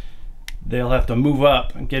unit. They'll have to move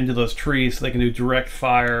up and get into those trees so they can do direct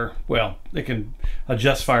fire. Well, they can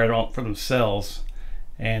adjust fire for themselves.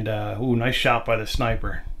 And ooh, nice shot by the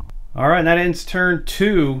sniper. All right, and that ends turn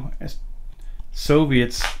 2. As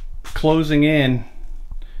Soviets closing in.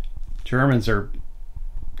 Germans are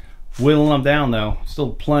whittling them down though.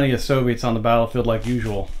 Still plenty of Soviets on the battlefield like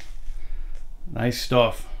usual. Nice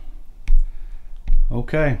stuff.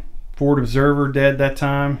 Okay, forward observer dead that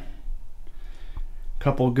time.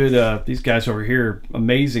 Couple of good, these guys over here,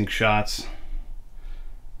 amazing shots.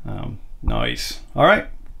 Nice. All right,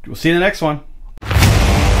 we'll see you in the next one.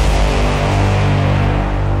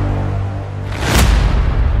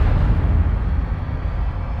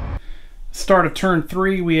 Start of turn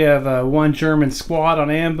 3, we have one German squad on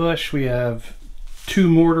ambush. We have 2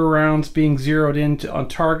 mortar rounds being zeroed in on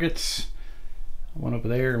targets. One over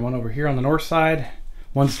there and one over here on the north side.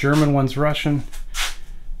 One's German, one's Russian.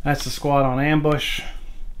 That's the squad on ambush.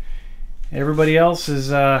 Everybody else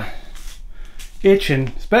is itching,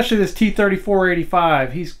 especially this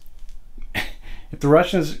T-34-85. He's, if the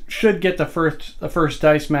Russians should get the first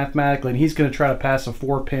dice mathematically, and he's going to try to pass a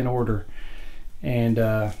 4-pin order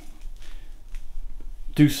and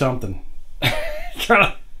do something.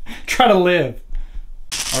 try to live.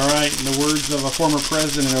 All right, in the words of a former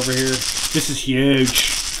president over here, this is huge.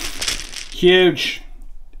 Huge.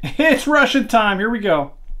 It's Russian time. Here we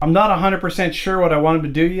go. I'm not 100% sure what I want him to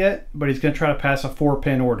do yet, but he's going to try to pass a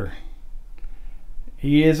 4-pin order.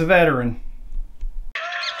 He is a veteran.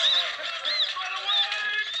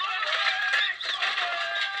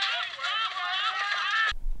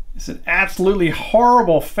 It's an absolutely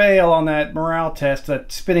horrible fail on that morale test,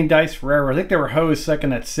 that spinning dice forever. I think they were hosed second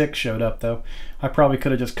that 6 showed up, though. I probably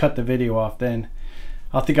could have just cut the video off then.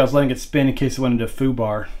 I think I was letting it spin in case it went into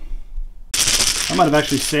foobar. I might have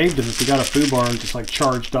actually saved him if he got a foobar and just like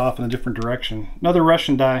charged off in a different direction. Another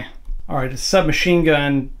Russian die. All right, the submachine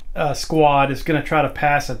gun squad is going to try to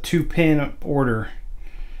pass a 2-pin order.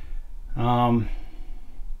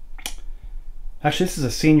 Actually, this is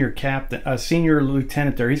a senior captain, a senior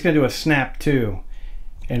lieutenant there. He's going to do a snap 2,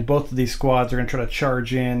 and both of these squads are going to try to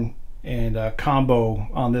charge in and combo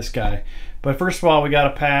on this guy. But first of all, we got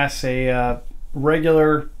to pass a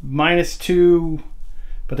regular -2.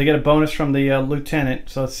 But they get a bonus from the lieutenant,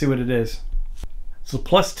 so let's see what it is. So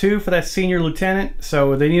 +2 for that senior lieutenant,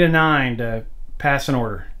 so they need a 9 to pass an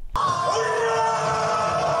order.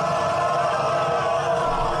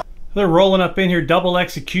 They're rolling up in here double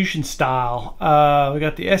execution style. We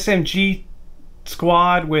got the SMG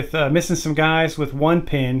squad with missing some guys with 1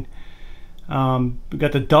 pin. We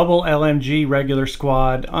got the double LMG regular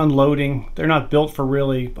squad unloading. They're not built for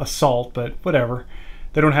really assault, but whatever.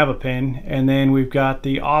 They don't have a pin. And then we've got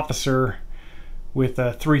the officer with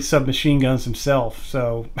 3 submachine guns himself.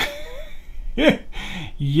 So,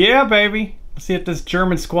 yeah, baby. Let's see if this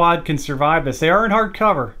German squad can survive this. They are in hard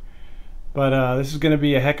cover, but this is going to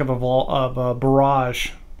be a heck of a barrage.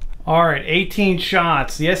 All right, 18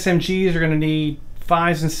 shots. The SMGs are going to need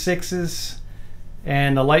 5s and 6s,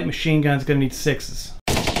 and the light machine gun is going to need 6s.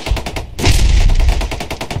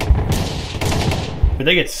 But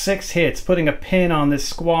they get 6 hits, putting a pin on this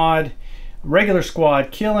squad. Regular squad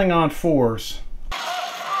killing on 4s.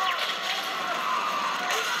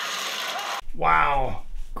 Wow.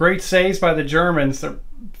 Great saves by the Germans. Their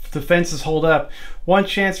defenses hold up. 1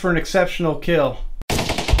 chance for an exceptional kill.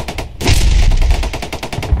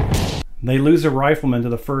 They lose a rifleman to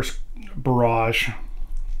the first barrage.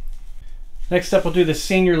 Next up, we'll do the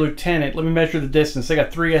senior lieutenant. Let me measure the distance. They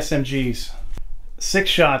got 3 SMGs. 6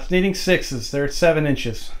 shots, needing 6s. They're at 7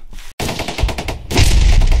 inches.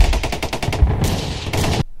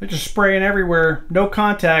 They're just spraying everywhere. No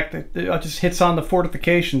contact. It just hits on the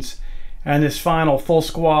fortifications. And this final full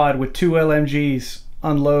squad with 2 LMGs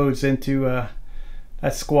unloads into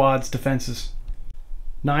that squad's defenses.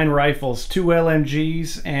 9 rifles, 2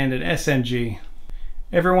 LMGs, and an SMG.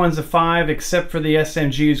 Everyone's a 5 except for the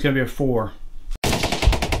SMG, who's going to be a 4.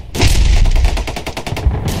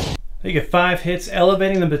 They get 5 hits,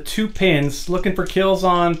 elevating them to 2 pins, looking for kills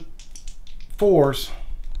on 4s.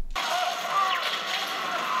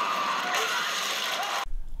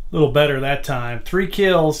 A little better that time. 3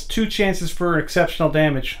 kills, 2 chances for exceptional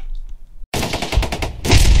damage.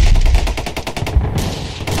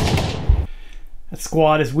 That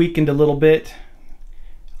squad is weakened a little bit.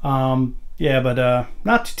 Yeah, but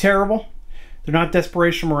not too terrible. They're not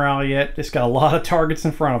desperation morale yet. Just got a lot of targets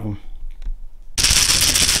in front of them.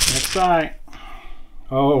 Next side.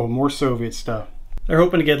 Oh, more Soviet stuff. They're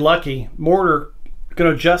hoping to get lucky. Mortar Going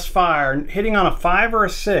to adjust fire, hitting on a 5 or a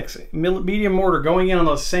 6 medium mortar, going in on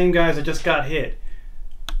those same guys that just got hit.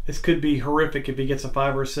 This could be horrific if he gets a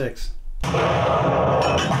 5 or a 6.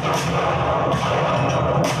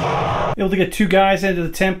 Able to get 2 guys into the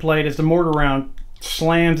template as the mortar round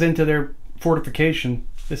slams into their fortification.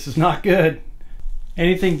 This is not good.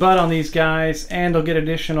 Anything but on these guys, and they'll get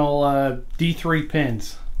additional D3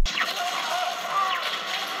 pins.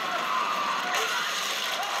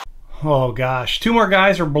 Oh gosh, 2 more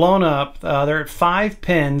guys are blown up. They're at 5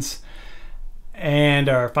 pins,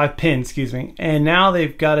 or 5 pins, excuse me. And now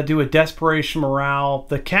they've got to do a desperation morale.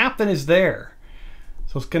 The captain is there,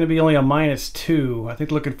 so it's going to be only a -2. I think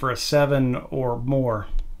looking for a 7 or more.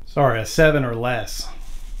 Sorry, a 7 or less.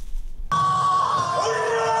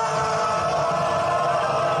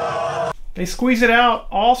 They squeeze it out.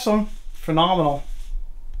 Awesome, phenomenal.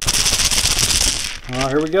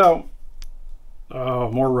 Here we go.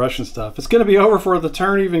 Oh, more Russian stuff. It's going to be over before the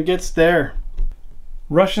turn even gets there.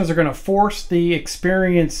 Russians are going to force the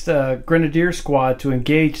experienced Grenadier squad to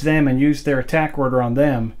engage them and use their attack order on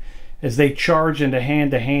them as they charge into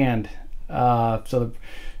hand-to-hand. So the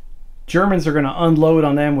Germans are going to unload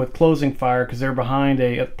on them with closing fire because they're behind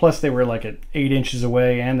a... Plus they were like at 8 inches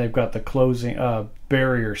away, and they've got the closing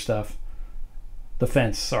barrier stuff. The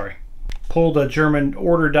fence, sorry. Pull the German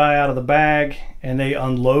order die out of the bag, and they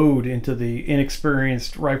unload into the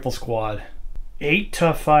inexperienced rifle squad. 8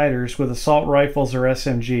 tough fighters with assault rifles or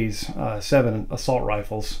SMGs, 7 assault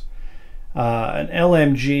rifles, an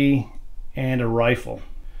LMG, and a rifle.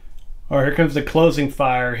 All right, here comes the closing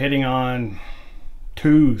fire, hitting on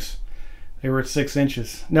 2s. They were at 6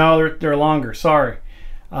 inches. No, they're longer, sorry.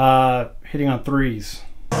 Hitting on 3s.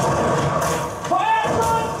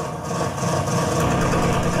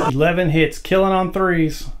 11 hits, killing on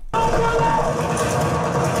 3s.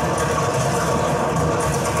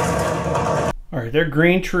 Alright, they're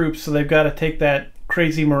green troops, so they've got to take that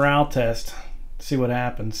crazy morale test. See what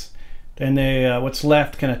happens. Then they, what's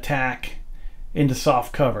left can attack into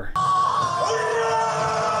soft cover.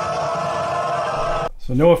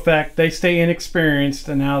 So no effect. They stay inexperienced,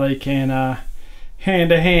 and now they can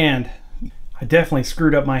hand-to-hand. I definitely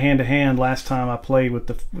screwed up my hand-to-hand last time I played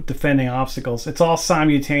with defending obstacles. It's all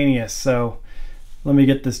simultaneous, so let me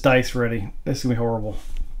get this dice ready. This is going to be horrible.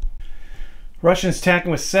 Russians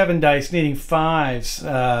attacking with 7 dice, needing 5s.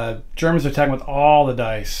 Germans are attacking with all the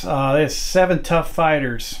dice. They have 7 tough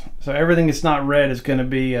fighters, so everything that's not red is going to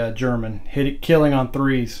be German. Killing on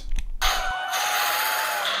 3s.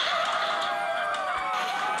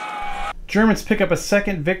 Germans pick up a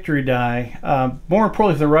second victory die. More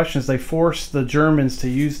importantly for the Russians, they force the Germans to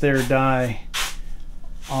use their die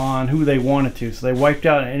on who they wanted to. So they wiped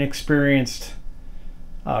out an inexperienced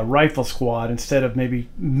rifle squad instead of maybe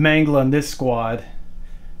mangling this squad,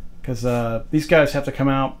 because these guys have to come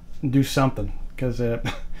out and do something, because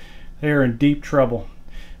they're in deep trouble.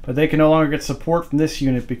 But they can no longer get support from this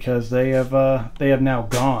unit because they have now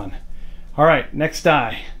gone. All right, next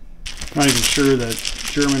die. I'm not even sure that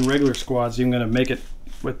German regular squad's even going to make it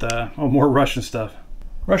with more Russian stuff.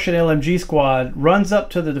 Russian LMG squad runs up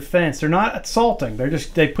to the defense. They're not assaulting.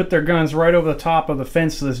 They put their guns right over the top of the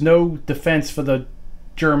fence, so there's no defense for the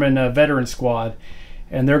German veteran squad,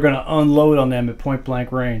 and they're going to unload on them at point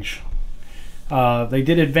blank range. They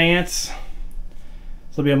did advance,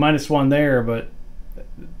 so there'll be a -1 there, but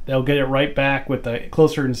they'll get it right back with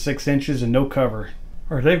closer than 6 inches and no cover.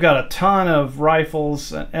 Or they've got a ton of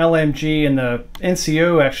rifles, an LMG, and the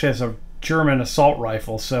NCO actually has a German assault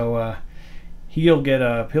rifle, so he'll be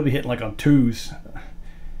hitting like on 2s.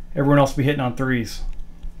 Everyone else will be hitting on 3s.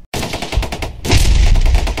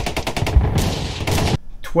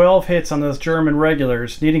 12 hits on those German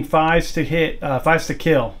regulars, needing 5s to hit, 5s to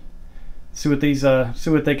kill. See what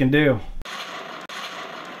they can do.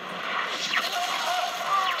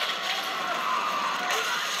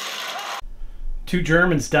 Two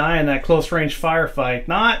Germans die in that close range firefight.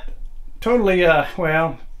 Not totally,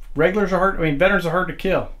 well, regulars are hard, veterans are hard to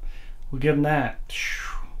kill. We'll give them that.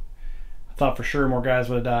 I thought for sure more guys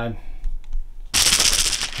would have died.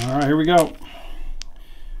 All right, here we go.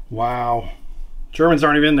 Wow. Germans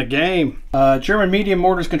aren't even in the game. German medium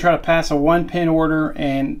mortars can try to pass a 1-pin order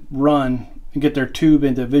and run and get their tube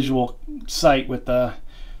into visual sight with the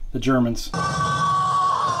Germans.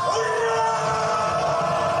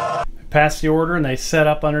 Pass the order and they set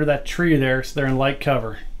up under that tree there, so they're in light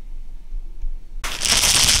cover.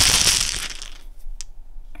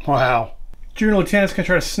 Wow. Junior lieutenants can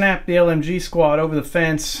try to snap the LMG squad over the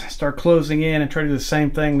fence, start closing in, and try to do the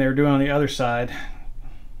same thing they were doing on the other side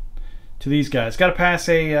to these guys. Got to pass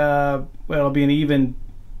a, well, it'll be an even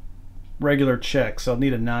regular check, so I'll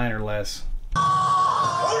need a 9 or less.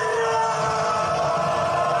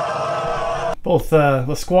 Both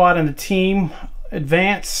the squad and the team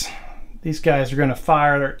advance. These guys are going to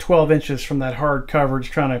fire. They're at 12 inches from that hard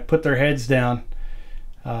coverage, trying to put their heads down.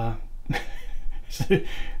 A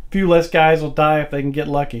few less guys will die if they can get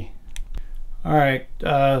lucky. All right,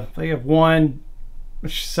 they have one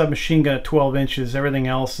submachine gun at 12 inches. Everything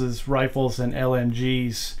else is rifles and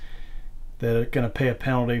LMGs that are going to pay a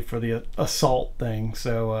penalty for the assault thing.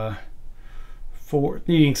 So for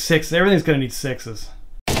needing 6, everything's going to need 6s.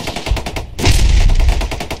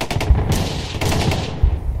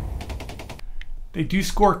 They do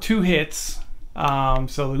score 2 hits,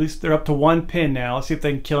 so at least they're up to 1 pin now. Let's see if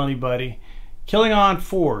they can kill anybody. Killing on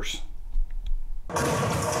 4s.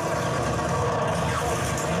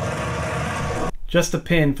 Just a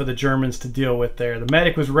pin for the Germans to deal with there. The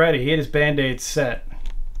medic was ready. He had his band-aids set.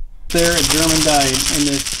 There, a German died in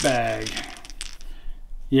this bag.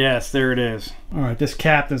 Yes, there it is. All right, this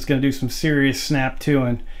captain's going to do some serious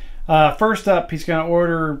snap-to-ing. First up, he's going to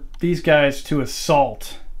order these guys to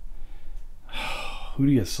assault. Who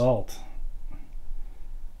do you assault?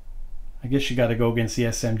 I guess you got to go against the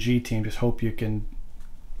SMG team. Just hope you can...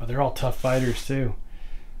 Oh, they're all tough fighters, too.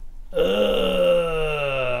 All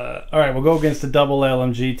right, we'll go against the double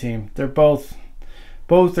LMG team. They're both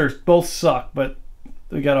suck, but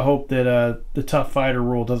we got to hope that the tough fighter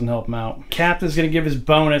rule doesn't help them out. Captain's going to give his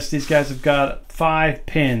bonus. These guys have got 5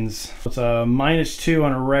 pins. It's a -2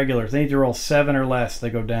 on a regular. If they need to roll 7 or less, they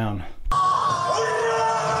go down.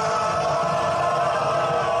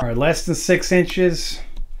 All right, less than 6 inches.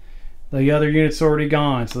 The other unit's already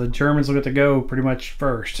gone, so the Germans will get to go pretty much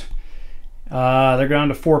first. They're down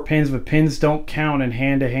to 4 pins, but pins don't count in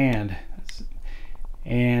hand-to-hand.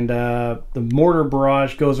 And the mortar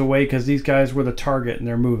barrage goes away because these guys were the target and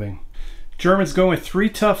they're moving. Germans going with 3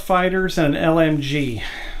 tough fighters and an LMG.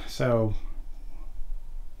 So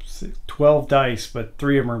 12 dice, but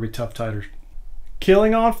 3 of them are going to be tough fighters.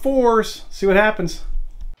 Killing on 4s. See what happens.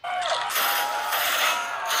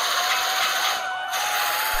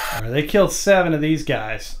 All right, they killed 7 of these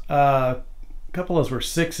guys. A couple of those were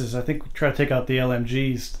 6s. I think we try to take out the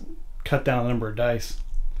LMGs, cut down the number of dice.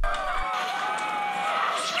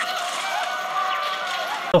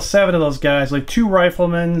 7 of those guys, like 2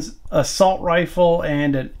 riflemen, assault rifle,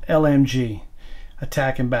 and an LMG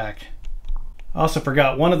attacking back. I also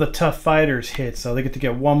forgot one of the tough fighters hit, so they get to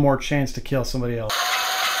get one more chance to kill somebody else.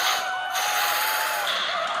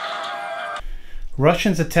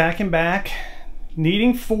 Russians attacking back,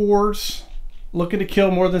 needing 4s, looking to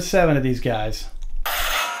kill more than 7 of these guys.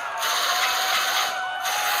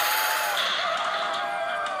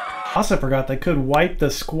 Also forgot they could wipe the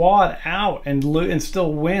squad out and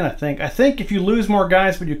still win, I think. I think if you lose more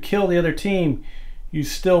guys but you kill the other team, you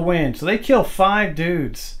still win. So they kill 5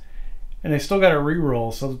 dudes, and they still got a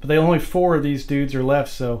reroll. So but they only 4 of these dudes are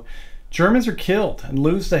left. So Germans are killed and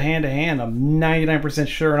lose the hand-to-hand. I'm 99%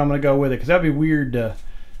 sure, and I'm going to go with it because that'd be weird to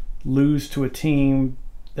lose to a team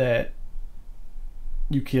that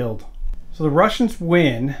you killed. So the Russians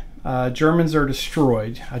win. Germans are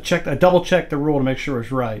destroyed. I double-checked the rule to make sure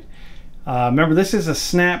it's right. Remember, this is a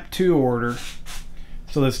snap 2 order,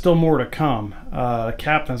 so there's still more to come. The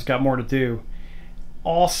captain's got more to do.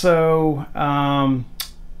 Also,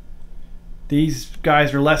 these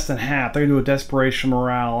guys are less than half. They're going to do a desperation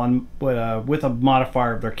morale and with a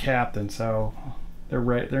modifier of their captain, so they're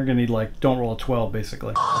going to need, like, don't roll a 12,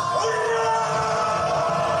 basically.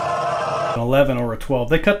 An 11 or a 12.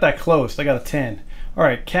 They cut that close. They got a 10. All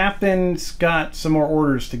right, captain's got some more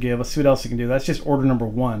orders to give. Let's see what else he can do. That's just order number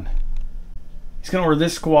 1. He's going to order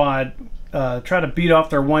this squad, try to beat off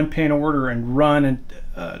their 1-pin order and run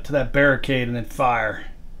to that barricade and then fire.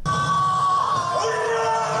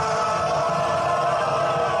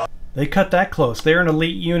 They cut that close. They're an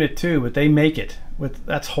elite unit too, but they make it.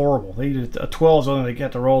 That's horrible. They did a 12 is only they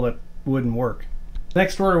got to roll that wouldn't work.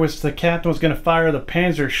 Next order was the captain was going to fire the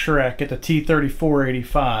Panzer Schreck at the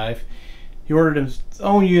T-34-85. He ordered his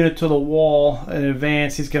own unit to the wall in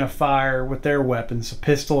advance. He's going to fire with their weapons, a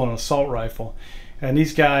pistol and an assault rifle. And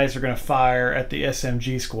these guys are going to fire at the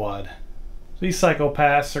SMG squad. So these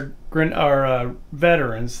psychopaths are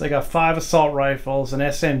veterans. They got 5 assault rifles, an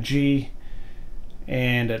SMG,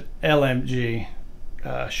 and an LMG.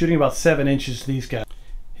 Shooting about 7 inches to these guys.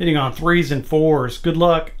 Hitting on 3s and 4s. Good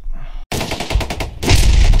luck.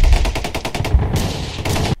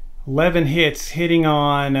 11 hits, hitting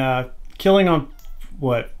on... killing on,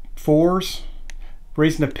 what, 4s?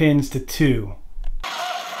 Raising the pins to 2.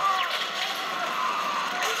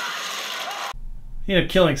 He ended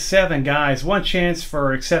up killing 7 guys. 1 chance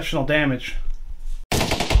for exceptional damage.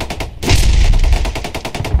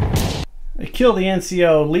 They kill the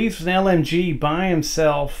NCO, leaves an LMG by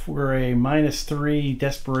himself for a -3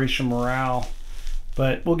 desperation morale,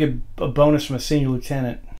 but we'll get a bonus from a senior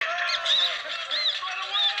lieutenant.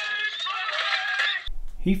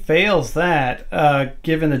 He fails that,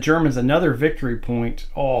 giving the Germans another victory point.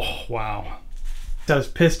 Oh, wow. He's got his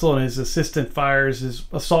pistol, and his assistant fires his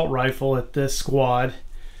assault rifle at this squad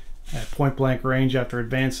at point blank range after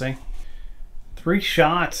advancing. 3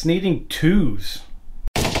 shots, needing 2s.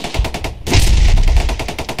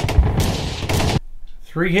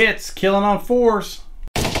 3 hits, killing on 4s.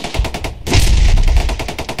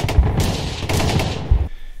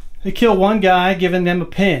 They kill one guy, giving them a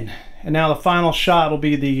pin. And now the final shot will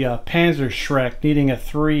be the Panzerschreck, needing a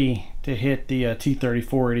 3 to hit the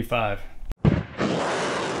T-34-85.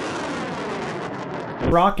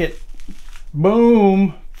 Rocket.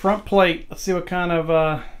 Boom. Front plate. Let's see what kind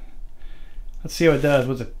of... let's see how it does.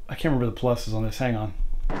 What's it? I can't remember the pluses on this. Hang on.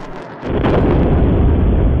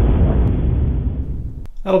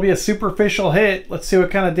 That'll be a superficial hit. Let's see what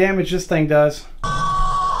kind of damage this thing does.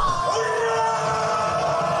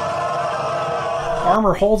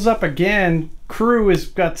 Armor holds up again. Crew has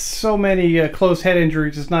got so many close head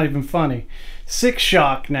injuries, it's not even funny. 6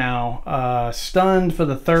 shock now. Stunned for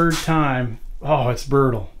the 3rd time. Oh, it's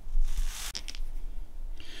brutal.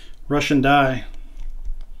 Russian die.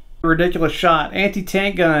 Ridiculous shot.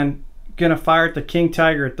 Anti-tank gun gonna fire at the King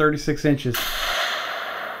Tiger at 36 inches.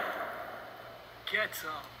 Get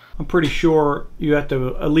some. I'm pretty sure you have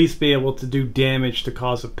to at least be able to do damage to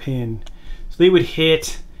cause a pin. So they would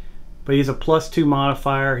hit, but he's a +2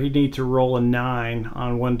 modifier. He'd need to roll a 9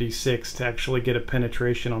 on 1d6 to actually get a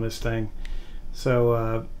penetration on this thing.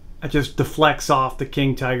 So it just deflects off the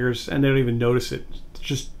King Tigers, and they don't even notice it. It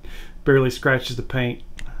just barely scratches the paint.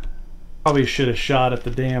 Probably should have shot at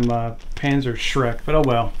the damn Panzerschreck, but oh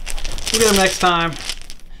well. We'll get him next time.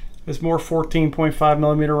 There's more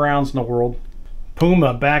 14.5mm rounds in the world.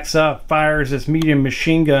 Puma backs up, fires his medium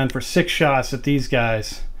machine gun for 6 shots at these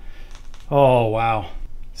guys. Oh wow.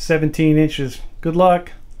 17 inches. Good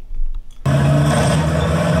luck.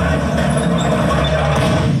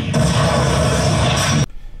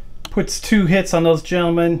 Puts 2 hits on those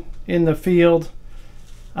gentlemen in the field.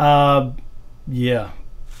 Yeah.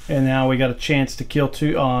 And now we got a chance to kill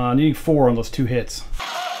 2. Needing 4 on those 2 hits.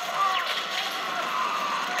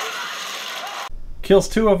 Kills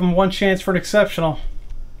 2 of them. 1 chance for an exceptional.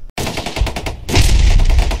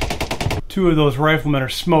 2 of those riflemen are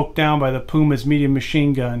smoked down by the Puma's medium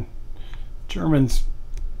machine gun. Germans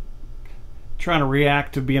trying to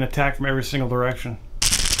react to being attacked from every single direction.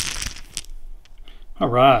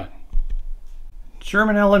 Alright.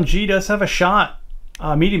 German LMG does have a shot.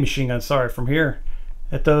 Medium machine gun, sorry, from here.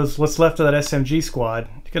 At those, what's left of that SMG squad.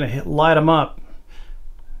 It's going to light them up.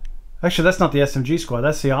 Actually, that's not the SMG squad.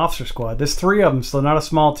 That's the officer squad. There's 3 of them, so not a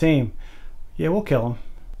small team. Yeah, we'll kill them.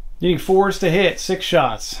 Needing 4s to hit. 6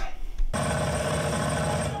 shots.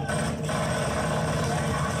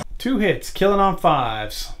 2 hits, killing on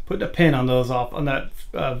 5s. Putting a pin on those on that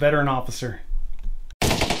veteran officer.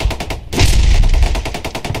 They're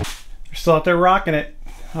still out there rocking it.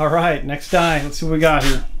 All right, next die. Let's see what we got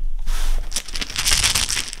here.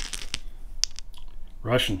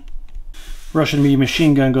 Russian medium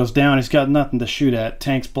machine gun goes down. He's got nothing to shoot at.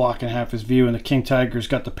 Tank's blocking half his view, and the King Tiger's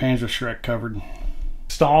got the Panzerschreck covered.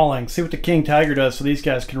 Stalling. See what the King Tiger does so these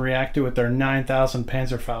guys can react to it with their 9,000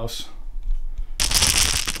 Panzerfaust.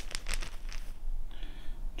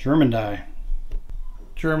 German die.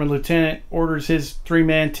 German lieutenant orders his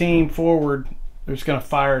 3-man team forward. They're just going to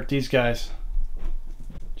fire at these guys.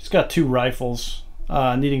 He's got 2 rifles,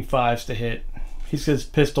 needing 5s to hit. His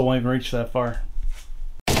pistol won't even reach that far.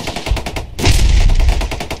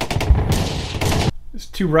 These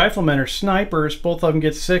 2 riflemen are snipers. Both of them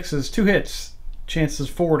get 6s. 2 hits. Chances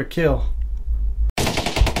 4 to kill.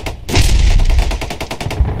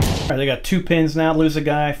 Alright, they got 2 pins now. Lose a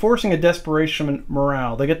guy. Forcing a desperation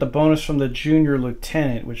morale. They get the bonus from the junior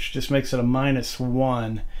lieutenant, which just makes it a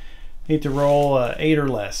 -1. Need to roll 8 or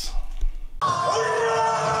less.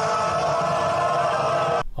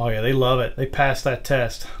 Oh yeah, they love it. They passed that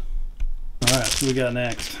test. Alright, so we got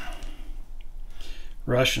next.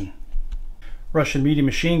 Russian medium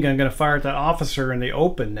machine gun going to fire at that officer in the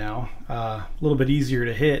open now. A little bit easier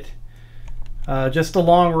to hit. Just a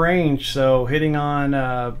long range, so hitting on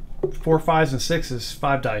 4, 5s, and 6s,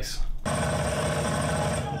 5 dice.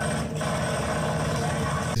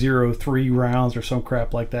 0.3 rounds or some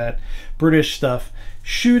crap like that. British stuff.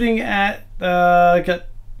 Shooting at, got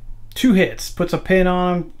 2 hits. Puts a pin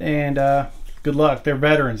on them, and good luck. They're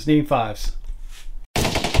veterans, needing 5s.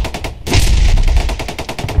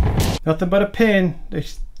 Nothing but a pin.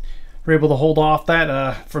 We're able to hold off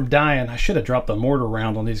that from dying. I should have dropped a mortar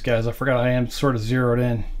round on these guys. I forgot I am sort of zeroed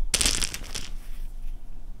in.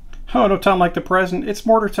 Oh, no time like the present. It's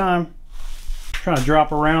mortar time. Trying to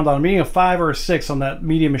drop a round on me, a 5 or a 6 on that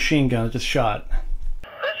medium machine gun I just shot. This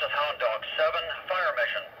is Hound Dog 7, fire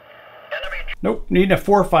mission. Enemy... Nope, needing a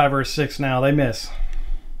 4, 5, or a 6 now. They miss.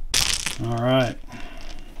 Alright.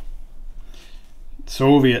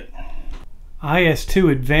 Soviet.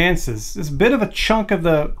 IS-2 advances. There's a bit of a chunk of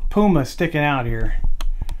the Puma sticking out here.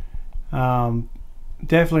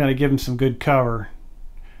 Definitely going to give him some good cover.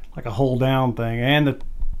 Like a hold down thing. And the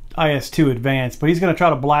IS-2 advance, but he's going to try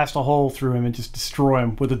to blast a hole through him and just destroy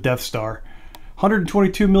him with a Death Star.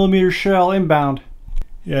 122mm shell inbound.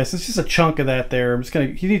 Yes, it's just a chunk of that there. I'm just gonna.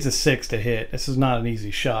 He needs a 6 to hit. This is not an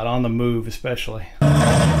easy shot on the move, especially.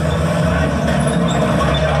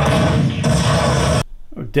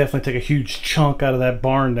 Would definitely take a huge chunk out of that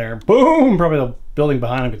barn there. Boom! Probably the building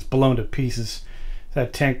behind him gets blown to pieces.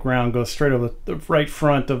 That tank round goes straight over the right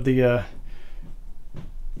front of the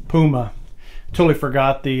Puma. Totally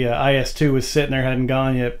forgot the IS-2 was sitting there, hadn't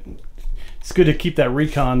gone yet. It's good to keep that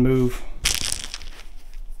recon move.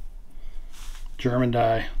 German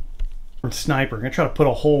die. Sniper. I'm going to try to put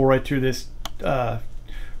a hole right through this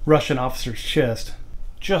Russian officer's chest.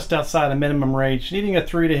 Just outside of minimum range. Needing a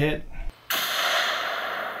 3 to hit.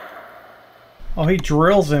 Oh, he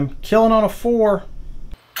drills him. Killing on a 4.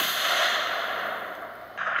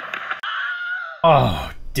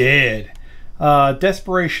 Oh, dead.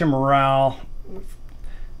 Desperation morale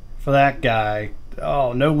for that guy.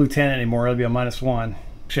 Oh, no lieutenant anymore. It'll be a -1.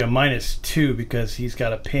 Actually, a -2 because he's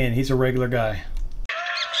got a pin. He's a regular guy.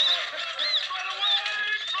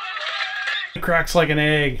 Cracks like an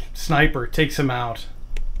egg. Sniper takes him out.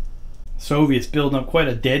 Soviets building up quite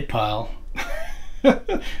a dead pile.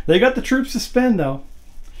 They got the troops to spend though,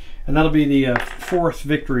 and that'll be the 4th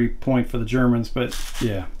victory point for the Germans. But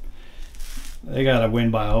yeah, they gotta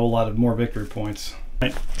win by a whole lot of more victory points.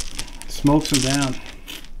 Right. Smokes him down.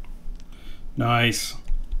 Nice.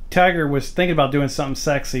 Tiger was thinking about doing something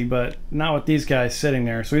sexy, but not with these guys sitting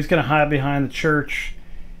there. So he's gonna hide behind the church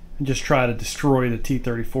and just try to destroy the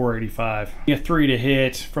T-34-85. A 3 to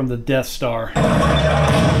hit from the Death Star.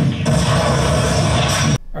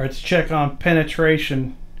 Alright, let's check on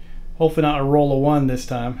penetration. Hopefully not a roll of 1 this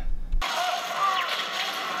time.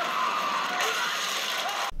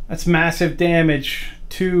 That's massive damage.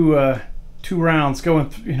 Two rounds going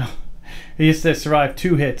through, you know. He used to survive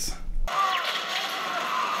 2 hits.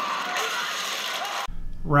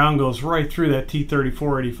 Round goes right through that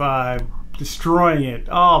T-34-85, destroying it.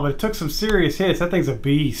 Oh, but it took some serious hits. That thing's a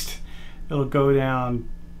beast. It'll go down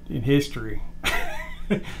in history.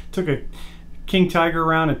 Took a King Tiger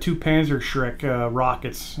round and 2 Panzerschreck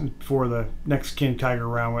rockets before the next King Tiger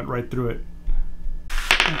round went right through it.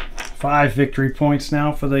 5 victory points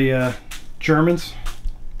now for the Germans.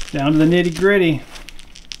 Down to the nitty gritty.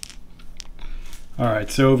 Alright,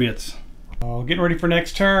 Soviets. Oh, getting ready for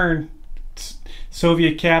next turn.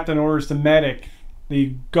 Soviet captain orders the medic,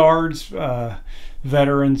 the guards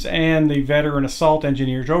veterans, and the veteran assault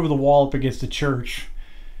engineers over the wall up against the church.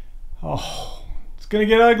 Oh, it's gonna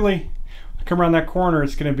get ugly. Come around that corner,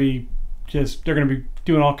 it's gonna be just, they're gonna be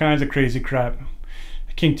doing all kinds of crazy crap.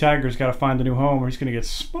 King Tiger's got to find a new home or he's gonna get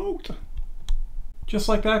smoked. Just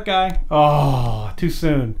like that guy. Oh, too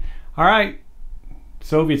soon. All right,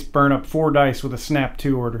 Soviets burn up 4 dice with a snap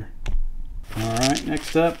 2 order. All right,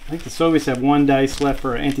 next up, I think the Soviets have 1 dice left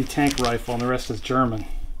for an anti-tank rifle and the rest is German.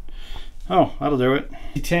 Oh, that'll do it.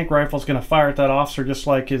 The tank rifle's gonna fire at that officer just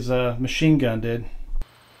like his machine gun did.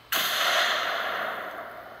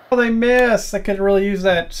 Oh, they missed. I could really use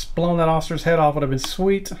that. Just blowing that officer's head off would have been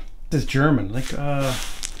sweet. This is German. Like, got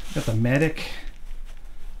the medic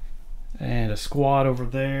and a squad over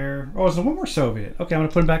there. Oh, is there one more Soviet? Okay, I'm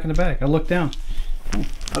gonna put him back in the bag. I looked down. I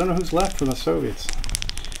don't know who's left from the Soviets.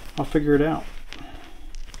 I'll figure it out.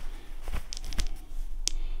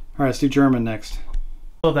 All right, let's do German next.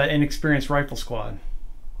 Love that inexperienced rifle squad.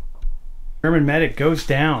 German medic goes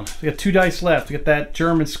down. We got 2 dice left. We got that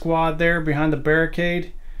German squad there behind the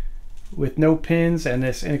barricade with no pins, and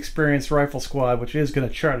this inexperienced rifle squad, which is going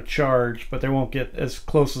to try to charge, but they won't get as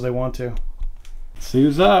close as they want to. Let's see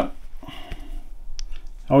who's up.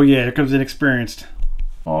 Oh yeah, here comes inexperienced.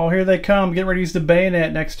 Oh, here they come. Get ready to use the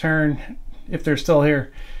bayonet next turn, if they're still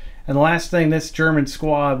here. And the last thing, this German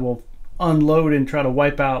squad will unload and try to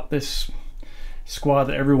wipe out this squad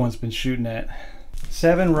that everyone's been shooting at.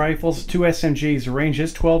 7 rifles, 2 SMGs. The range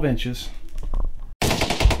is 12 inches.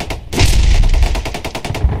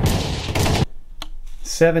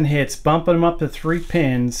 Seven hits, bumping them up to 3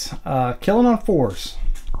 pins, killing on 4s.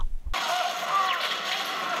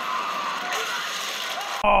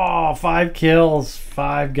 Oh, 5 kills,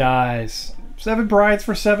 5 guys. 7 brides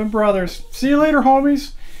for 7 brothers. See you later,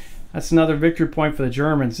 homies. That's another victory point for the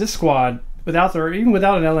Germans. This squad, even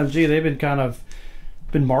without an LMG, they've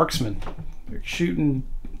been marksmen. They're shooting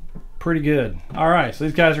pretty good. All right, so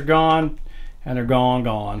these guys are gone, and they're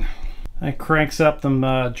gone. That cranks up them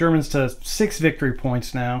Germans to 6 victory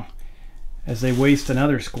points now, as they waste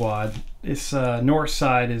another squad. This north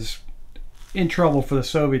side is in trouble for the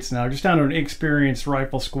Soviets now. Just down to an inexperienced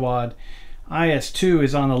rifle squad. IS-2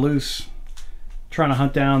 is on the loose, trying to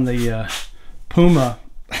hunt down the Puma.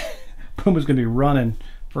 Puma's going to be running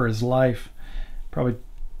for his life. Probably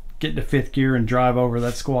get into 5th gear and drive over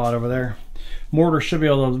that squad over there. Mortar should be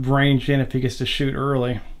able to range in if he gets to shoot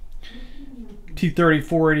early.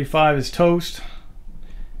 T-34-85 is toast.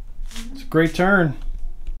 It's a great turn.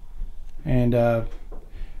 And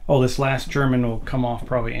oh, this last German will come off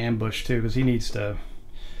probably ambush too, because he needs to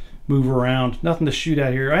move around. Nothing to shoot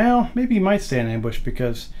at here. Well, maybe he might stay in ambush,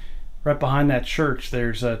 because right behind that church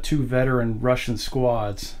there's 2 veteran Russian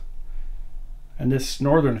squads. And this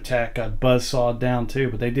northern attack got buzzsawed down too,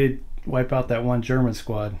 but they did wipe out that 1 German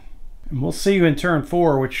squad. And we'll see you in turn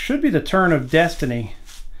 4, which should be the turn of destiny,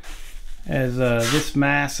 as this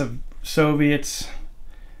mass of Soviets,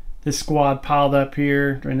 this squad piled up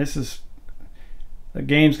here. I mean, this is, the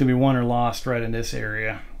game's gonna be won or lost right in this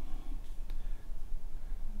area.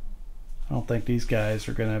 I don't think these guys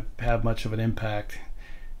are gonna have much of an impact,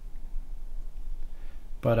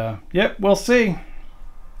 but yep, we'll see.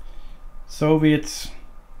 Soviets,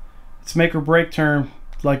 it's make or break turn,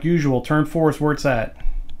 like usual. Turn 4 is where it's at.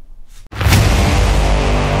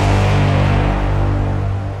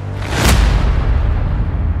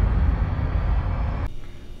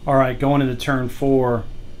 All right, going into turn 4.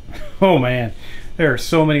 Oh man, there are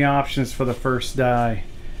so many options for the first die.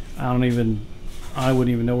 I wouldn't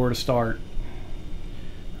even know where to start.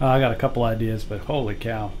 I got a couple ideas, but holy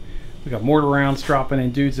cow. We got mortar rounds dropping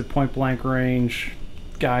in, dudes at point blank range,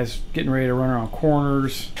 guys getting ready to run around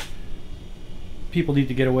corners. People need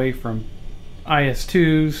to get away from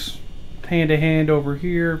IS-2s, hand to hand over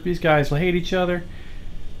here. These guys will hate each other.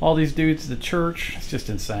 All these dudes at the church, it's just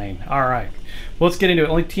insane. All right, well, let's get into it.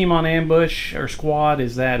 Only team on ambush or squad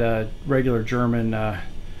is that regular German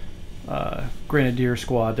grenadier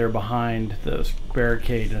squad. They're behind the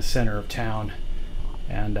barricade in the center of town,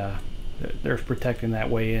 and they're protecting that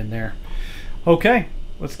way in there. Okay,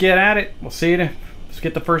 let's get at it. We'll see you. Let's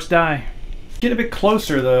get the first die. Get a bit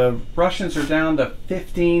closer. The Russians are down to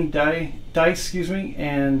 15 dice, excuse me,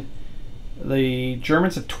 and the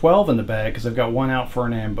Germans have 12 in the bag because they've got 1 out for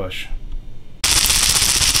an ambush.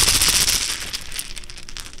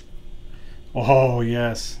 Oh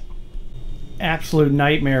yes, absolute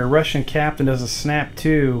nightmare. Russian captain does a snap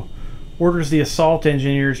 2, orders the assault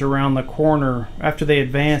engineers around the corner. After they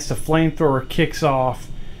advance, the flamethrower kicks off.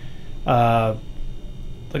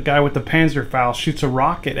 The guy with the Panzerfaust shoots a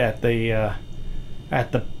rocket at the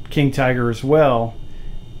King Tiger as well.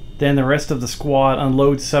 Then the rest of the squad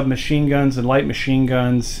unloads submachine guns and light machine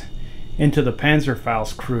guns into the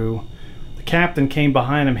Panzerfaust crew. The captain came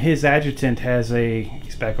behind him. His adjutant has a,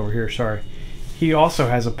 he's back over here, sorry. He also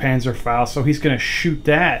has a Panzerfaust, so he's going to shoot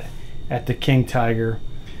that at the King Tiger.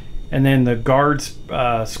 And then the guards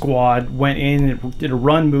squad went in and did a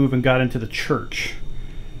run move and got into the church.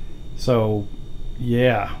 So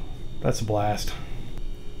yeah, that's a blast.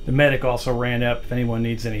 The medic also ran up if anyone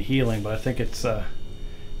needs any healing, but I think it's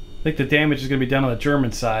I think the damage is going to be done on the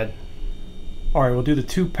German side. All right, we'll do the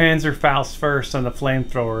 2 Panzerfausts first on the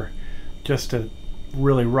flamethrower, just to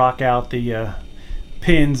really rock out the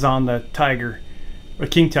pins on the Tiger, or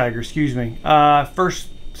King Tiger, excuse me. First,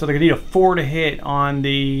 so they're going to need a 4 to hit on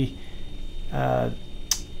the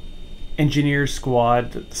engineer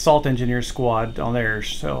squad, the assault engineer squad on theirs.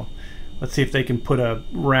 So let's see if they can put a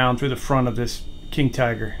round through the front of this King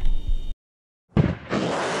Tiger.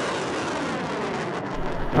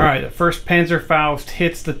 Alright, the first Panzerfaust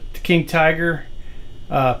hits the King Tiger.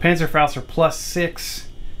 Panzerfausts are +6,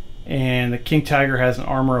 and the King Tiger has an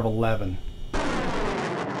armor of 11.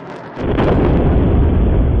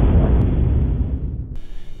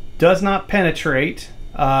 Does not penetrate.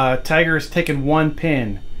 Tiger has taken 1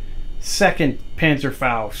 pin. Second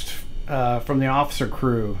Panzerfaust from the officer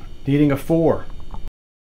crew, needing a 4.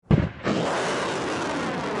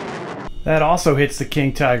 That also hits the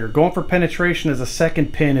King Tiger. Going for penetration as a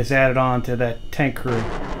second pin is added on to that tank crew.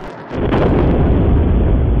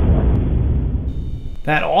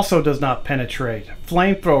 That also does not penetrate.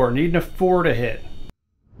 Flamethrower, needing a 4 to hit.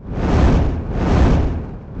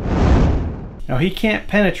 Now he can't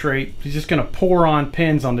penetrate, he's just going to pour on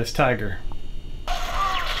pins on this Tiger.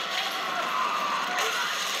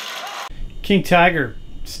 King Tiger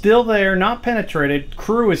still there, not penetrated.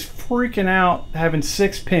 Crew is freaking out, having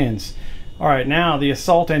 6 pins. All right, now the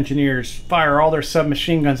assault engineers fire all their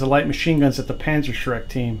submachine guns and light machine guns at the Panzerschreck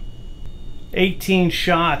team. 18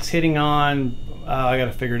 shots hitting on, I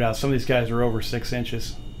gotta figure it out. Some of these guys are over 6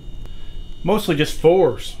 inches. Mostly just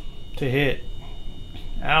 4s to hit.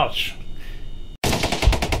 Ouch.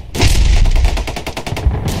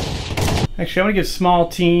 Actually, I'm gonna give small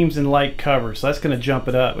teams and light cover, so that's gonna jump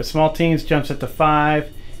it up. With small teams, jumps it to 5,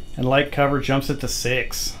 and light cover jumps it to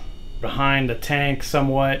 6. Behind the tank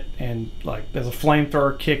somewhat, and like as a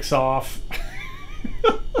flamethrower kicks off.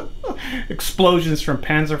 Explosions from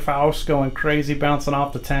Panzerfaust going crazy, bouncing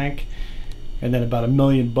off the tank, and then about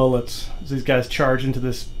 1,000,000 bullets as these guys charge into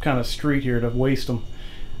this kind of street here to waste them.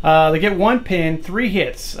 They get 1 pin, 3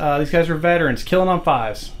 hits. These guys are veterans, killing on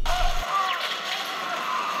 5s.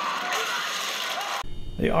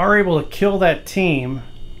 They are able to kill that team,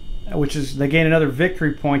 which is they gain another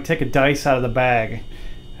victory point, take a dice out of the bag.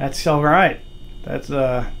 That's all right. That's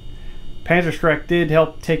Panzerschreck did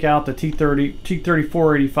help take out the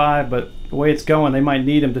T-34-85, but the way it's going, they might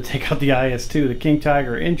need him to take out the IS-2. The King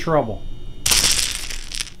Tiger in trouble.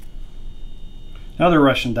 Another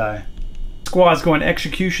Russian die. Squad's going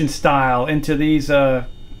execution style into these. Well,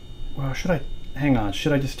 should I? Hang on.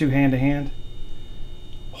 Should I just do hand to hand?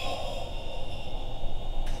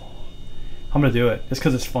 I'm gonna do it just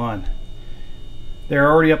because it's fun. They're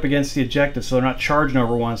already up against the objective, so they're not charging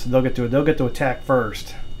over one, so they'll get to attack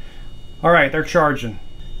first. All right, they're charging.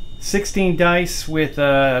 16 dice with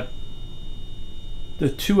the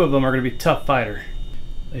 2 of them are going to be tough fighter.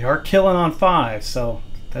 They are killing on 5, so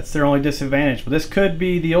that's their only disadvantage. But this could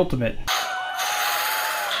be the ultimate.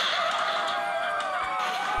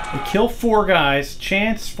 They kill 4 guys.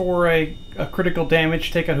 Chance for a critical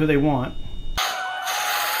damage. Take out who they want.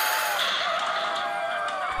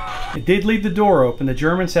 They did leave the door open. The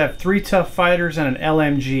Germans have 3 tough fighters and an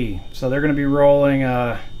LMG, so they're going to be rolling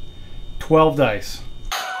 12 dice.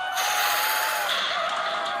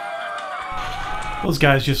 Those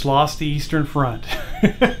guys just lost the Eastern Front.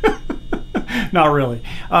 Not really.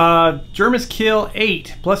 Germans kill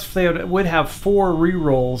 8, plus they would have 4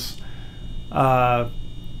 rerolls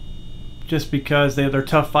just because their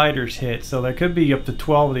tough fighters hit. So there could be up to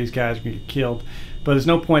 12 of these guys going to get killed. But there's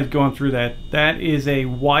no point going through that. That is a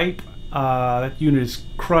wipe. That unit is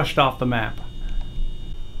crushed off the map.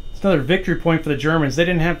 It's another victory point for the Germans. They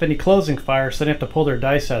didn't have any closing fire, so they didn't have to pull their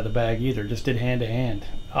dice out of the bag either. Just did hand to hand.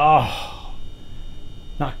 Oh,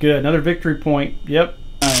 not good. Another victory point. Yep.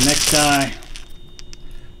 All right, next die.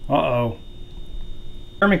 Uh-oh.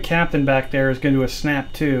 German captain back there is going to do a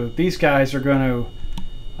snap too. These guys are going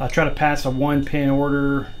to try to pass a 1-pin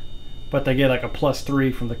order, but they get like a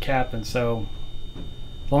 +3 from the captain, so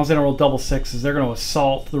as long as they don't roll double 6s, they're going to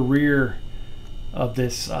assault the rear of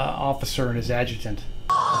this officer and his adjutant.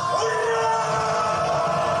 I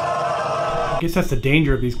guess that's the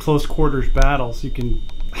danger of these close quarters battles. You can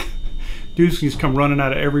dudes can just come running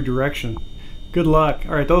out of every direction. Good luck.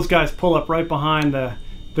 All right, those guys pull up right behind the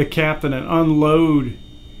captain and unload.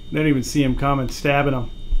 They don't even see him coming, stabbing him.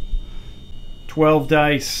 12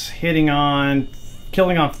 dice, killing on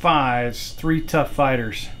 5s, 3 tough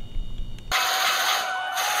fighters.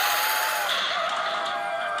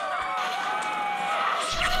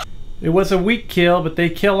 It was a weak kill, but they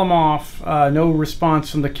kill him off. No response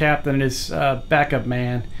from the captain and his backup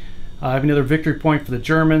man. I have another victory point for the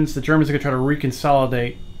Germans. The Germans are going to try to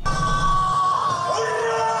reconsolidate.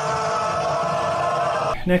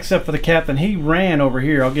 Next up for the captain, he ran over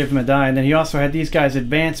here. I'll give him a die. And then he also had these guys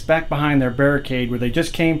advance back behind their barricade where they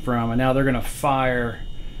just came from, and now they're going to fire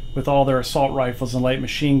with all their assault rifles and light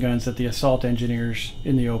machine guns at the assault engineers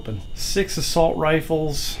in the open. 6 assault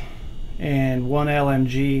rifles and 1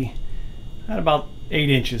 LMG at about 8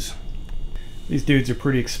 inches. These dudes are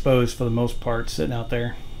pretty exposed for the most part, sitting out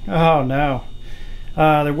there. Oh no.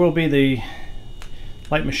 There will be the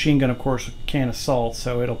light machine gun, of course, can't assault,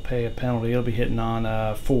 so it'll pay a penalty. It'll be hitting on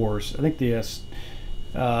 4s. I think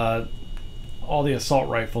all the assault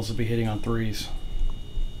rifles will be hitting on 3s.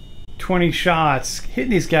 20 shots. Hitting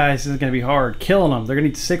these guys is going to be hard. Killing them, they're going to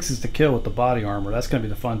need 6s to kill with the body armor. That's going to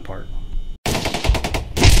be the fun part.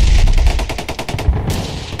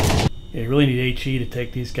 Yeah, you really need HE to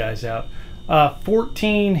take these guys out.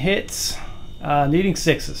 14 hits, needing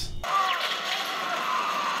 6s.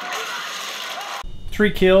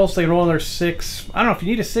 3 kills, they roll another 6. I don't know if you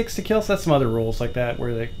need a 6 to kill, so that's some other rules like that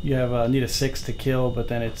where you have need a 6 to kill, but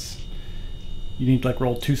then you need to like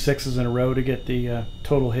roll 2 6s in a row to get the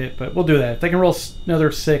total hit. But we'll do that. If they can roll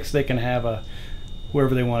another 6, they can have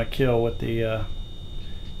whoever they want to kill with the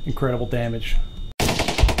incredible damage.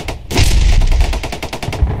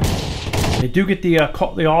 They do get the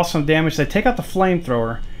awesome damage. They take out the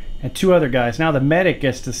flamethrower and 2 other guys. Now the medic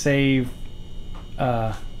gets to save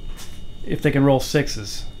if they can roll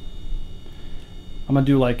 6s. I'm gonna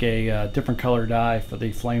do like a different color die for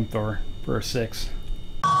the flamethrower for a 6.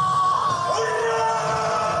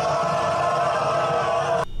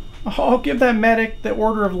 Oh, give that medic the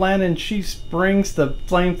Order of Lenin. She brings the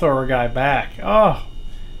flamethrower guy back. Oh,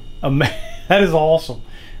 that is awesome.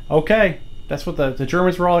 Okay, that's what the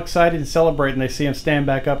Germans were all excited and celebrating. They see him stand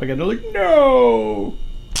back up again. They're like, no!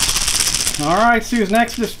 Alright, see who's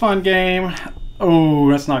next in this fun game. Oh,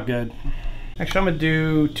 that's not good. Actually, I'm going to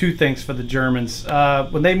do 2 things for the Germans.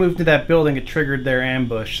 When they moved to that building, it triggered their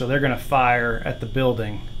ambush, so they're going to fire at the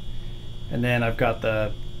building. And then I've got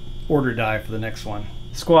the order die for the next one.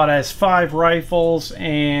 Squad has 5 rifles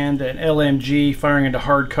and an LMG firing into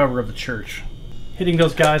hard cover of the church. Hitting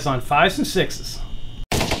those guys on 5s and 6s.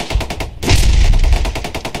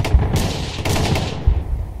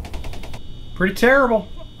 Pretty terrible.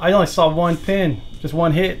 I only saw 1 pin, just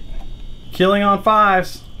 1 hit. Killing on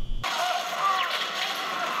 5s.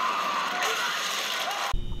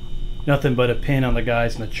 Nothing but a pin on the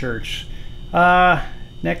guys in the church.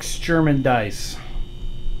 Next German dice.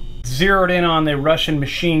 Zeroed in on the Russian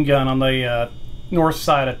machine gun on the north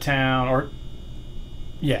side of town, or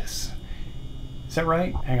yes, is that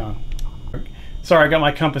right? Hang on, sorry, I got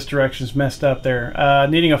my compass directions messed up there.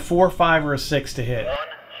 Needing a 4, 5, or a 6 to hit. 1,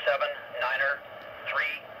 7, 9er, 3,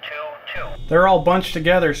 2, 2. They're all bunched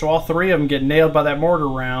together, so all 3 of them get nailed by that mortar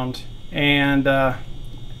round, and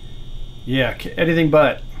yeah, anything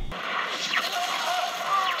but.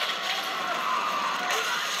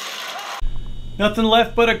 Nothing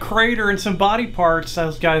left but a crater and some body parts.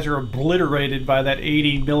 Those guys are obliterated by that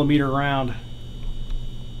 80mm round.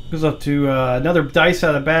 Goes up to another dice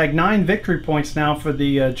out of the bag. 9 victory points now for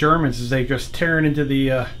the Germans as they just tearing into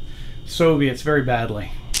the Soviets very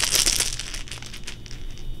badly.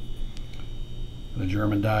 The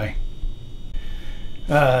German die.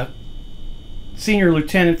 Senior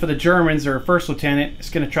lieutenant for the Germans, or first lieutenant, is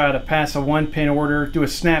going to try to pass a 1-pin order, do a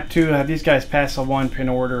snap 2, have these guys pass a 1-pin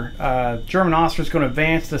order. German officer is going to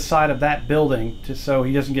advance to the side of that building so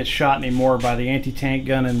he doesn't get shot anymore by the anti-tank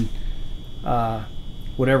gun and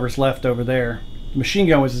whatever's left over there. The machine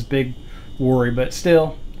gun was his big worry, but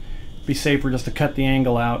still, be safer just to cut the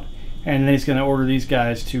angle out. And then he's going to order these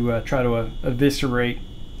guys to try to eviscerate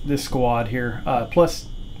this squad here. Plus,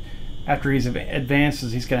 after he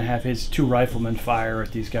advances, he's going to have his 2 riflemen fire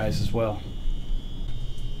at these guys as well.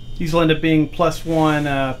 These will end up being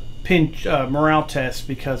 +1 pin morale test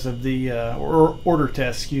because of the or order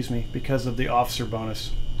test, excuse me, because of the officer bonus.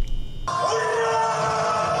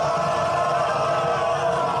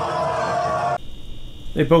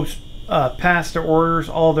 They both passed their orders.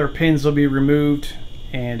 All their pins will be removed,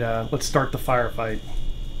 and let's start the firefight.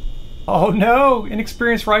 Oh no!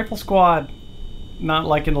 Inexperienced rifle squad. Not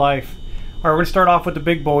liking life. Alright, we're going to start off with the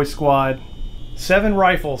big boy squad. 7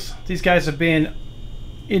 rifles. These guys have been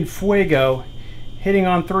in fuego, hitting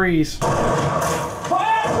on 3s.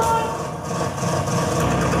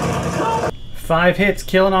 5 hits,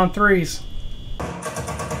 killing on 3s.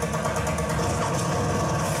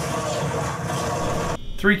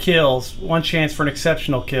 3 kills, 1 chance for an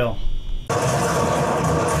exceptional kill.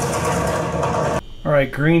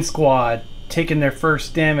 Alright, green squad. Taking their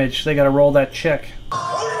first damage. They got to roll that check.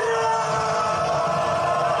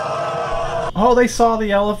 Oh, they saw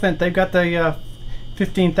the elephant. They've got the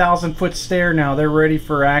 15,000 foot stare now. They're ready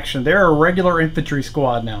for action. They're a regular infantry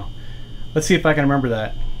squad now. Let's see if I can remember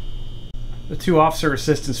that. The 2 officer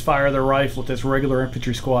assistants fire their rifle at this regular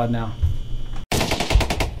infantry squad now.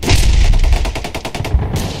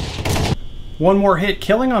 1 more hit,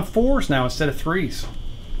 killing on 4s now instead of 3s.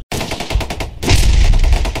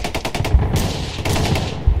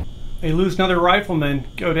 They lose another rifleman,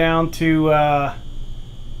 go down to,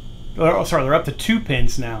 oh sorry, they're up to 2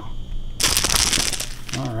 pins now.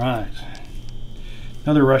 Alright.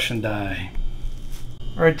 Another Russian die.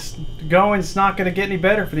 Alright, the going's not going to get any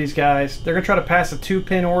better for these guys. They're going to try to pass a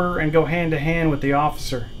 2-pin order and go hand to hand with the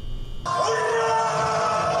officer.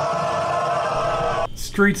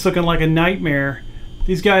 Street's looking like a nightmare.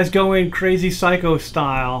 These guys go in crazy psycho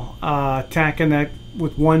style, attacking that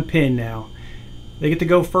with 1 pin now. They get to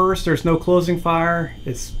go first. There's no closing fire.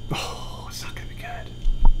 It's not gonna be good.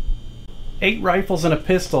 8 rifles and a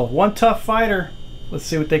pistol. 1 tough fighter. Let's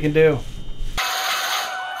see what they can do.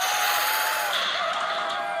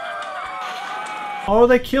 Oh,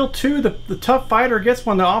 they kill 2. The tough fighter gets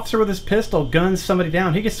one. The officer with his pistol guns somebody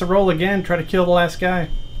down. He gets to roll again, try to kill the last guy.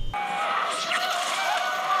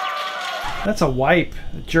 That's a wipe.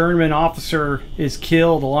 A German officer is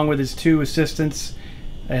killed along with his 2 assistants,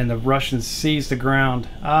 and the Russians seize the ground.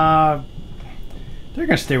 They're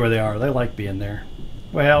gonna stay where they are. They like being there.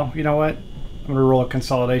 Well, you know what? I'm gonna roll a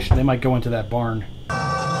consolidation. They might go into that barn.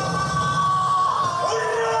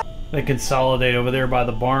 They consolidate over there by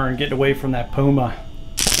the barn, getting away from that puma.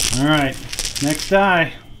 Alright, next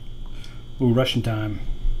die. Ooh, Russian time.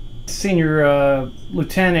 Senior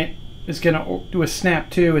lieutenant is gonna do a snap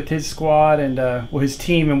 2 with his squad and his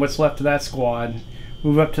team and what's left of that squad.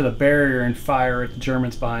 Move up to the barrier and fire at the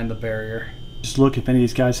Germans behind the barrier. Just look if any of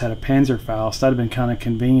these guys had a Panzerfaust. That'd have been kind of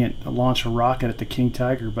convenient to launch a rocket at the King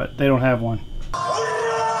Tiger, but they don't have one.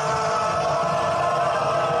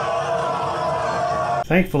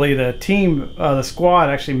 Thankfully, the team, the squad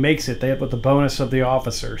actually makes it. They have with the bonus of the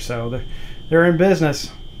officer, so they're in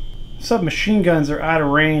business. Submachine guns are out of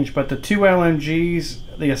range, but the 2 LMGs,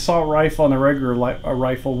 the assault rifle, and the regular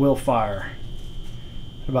rifle will fire.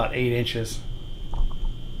 About 8 inches.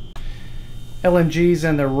 LMGs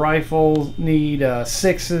and the rifle need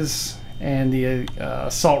 6s, and the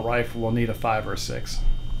assault rifle will need a 5 or a 6.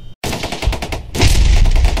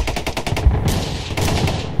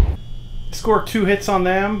 Score 2 hits on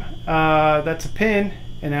them. That's a pin,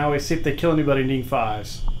 and now we see if they kill anybody needing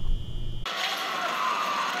 5s.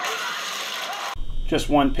 Just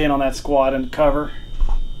 1 pin on that squad in cover.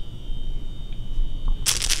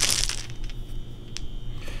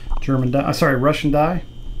 Russian die.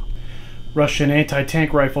 Russian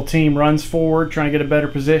anti-tank rifle team runs forward, trying to get a better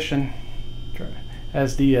position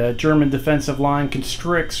as the German defensive line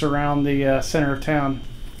constricts around the center of town.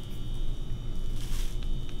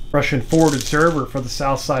 Russian forward observer for the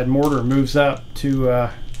south side mortar moves up to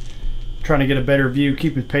trying to get a better view,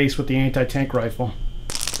 keeping pace with the anti-tank rifle.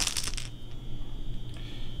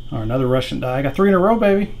 Another Russian die. I got 3 in a row,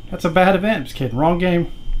 baby. That's a bad event. Just kidding. Wrong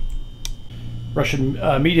game. Russian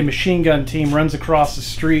medium machine gun team runs across the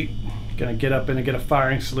street. Gonna get up in and get a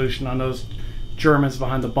firing solution on those Germans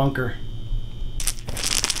behind the bunker.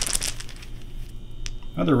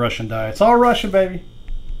 Another Russian die. It's all Russian, baby.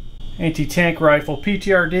 Anti-tank rifle.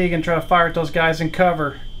 PTRD gonna try to fire at those guys in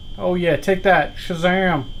cover. Oh yeah, take that.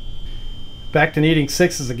 Shazam. Back to needing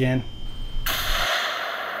 6s again.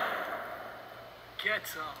 Get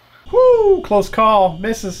some. Whoo! Close call.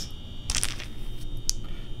 Misses.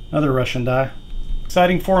 Another Russian die.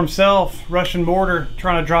 Exciting for himself. Russian mortar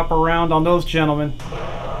trying to drop a round on those gentlemen.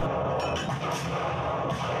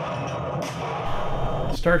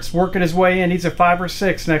 Starts working his way in. Needs a 5 or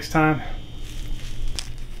 6 next time.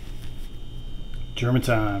 German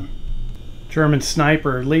time. German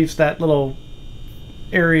sniper leaves that little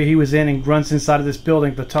area he was in and runs inside of this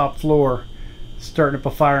building, the top floor, starting up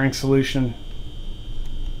a firing solution.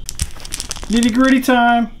 Nitty gritty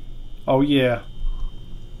time. Oh yeah.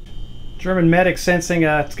 German medic sensing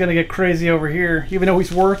it's going to get crazy over here, even though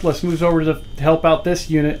he's worthless, moves over to help out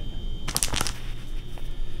this unit.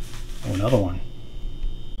 Oh, another one.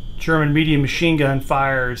 German medium machine gun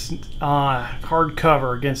fires hard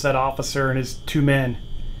cover against that officer and his 2 men.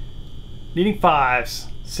 Needing 5s,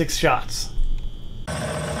 6 shots.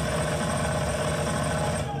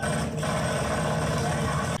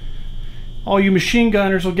 All you machine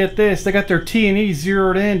gunners will get this. They got their T&E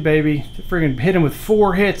zeroed in, baby. They friggin' hit him with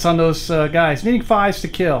 4 hits on those guys. Needing 5s to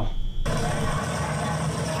kill.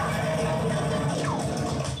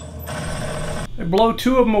 They blow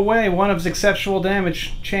 2 of them away. One of his exceptional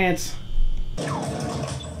damage chance.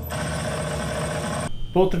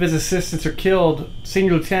 Both of his assistants are killed.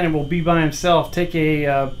 Senior lieutenant will be by himself. Take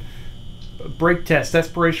a break test.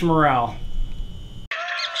 Desperation morale.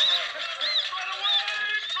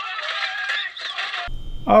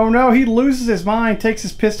 Oh no, he loses his mind, takes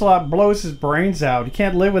his pistol out, blows his brains out. He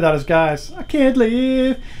can't live without his guys. I can't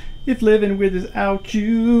live if living without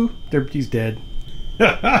you. He's dead.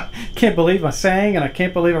 Can't believe I sang, and I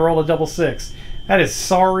can't believe I rolled a double 6. That is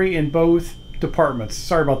sorry in both departments.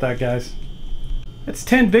 Sorry about that, guys. That's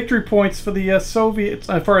 10 victory points for the Soviets,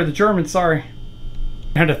 for the Germans, sorry.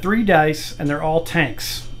 Down to 3 dice, and they're all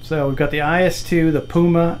tanks. So we've got the IS-2, the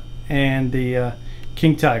Puma, and the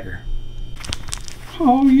King Tiger.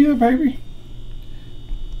 Oh yeah, baby.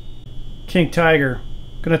 King Tiger,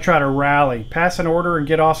 gonna try to rally, pass an order, and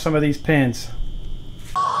get off some of these pins.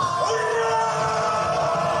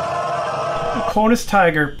 Clonus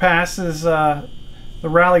Tiger passes the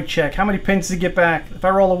rally check. How many pins does he get back? If I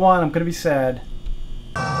roll a 1, I'm gonna be sad.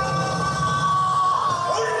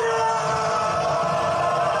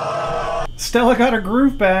 Stella got her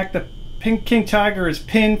groove back. The King Tiger is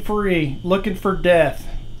pin free, looking for death.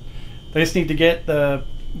 They just need to get the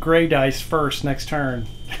gray dice first next turn.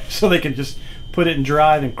 so they can just put it in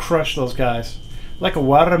drive and crush those guys like a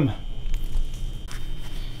worm.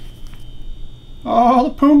 Oh, the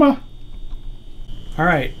Puma.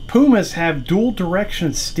 Alright, Pumas have dual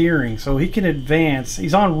direction steering, so he can advance.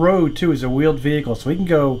 He's on road too as a wheeled vehicle, so he can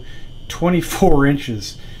go 24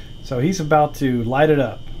 inches. So he's about to light it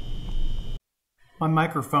up. My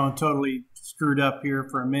microphone totally screwed up here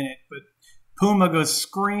for a minute, but Puma goes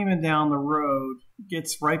screaming down the road,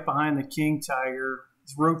 gets right behind the King Tiger.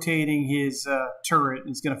 He's rotating his turret, and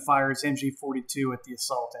he's going to fire his MG42 at the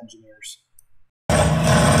assault engineers.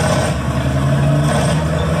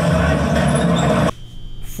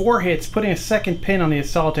 4 hits, putting a second pin on the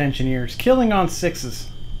assault engineers, killing on 6s.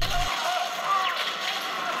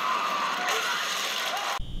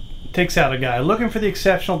 Takes out a guy, looking for the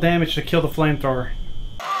exceptional damage to kill the flamethrower.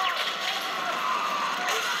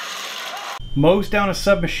 Mows down a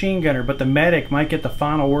submachine gunner, but the medic might get the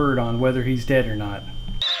final word on whether he's dead or not.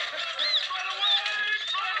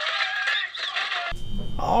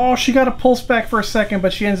 Oh, she got a pulse back for a second,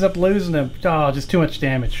 but she ends up losing him. Oh, just too much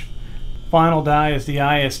damage. Final die is the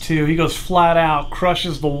IS-2. He goes flat out,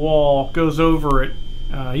 crushes the wall, goes over it.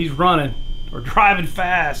 He's running, or driving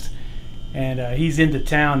fast, and he's into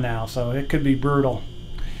town now, so it could be brutal.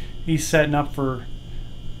 He's setting up for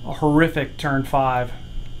a horrific turn 5.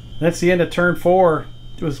 That's the end of turn 4.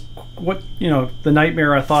 It was what, the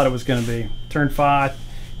nightmare I thought it was going to be. Turn 5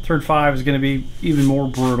 is going to be even more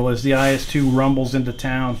brutal as the IS-2 rumbles into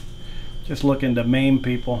town, just looking to maim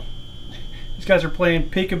people. These guys are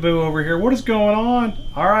playing peekaboo over here. What is going on?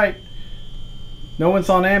 All right, no one's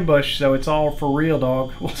on ambush, so it's all for real,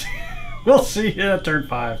 dog. We'll see you at turn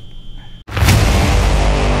 5.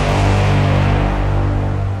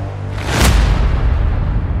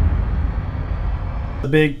 The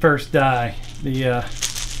big first die. The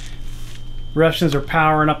Russians are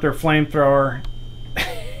powering up their flamethrower,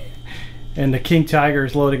 and the King Tiger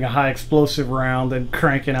is loading a high explosive round and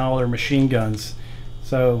cranking all their machine guns.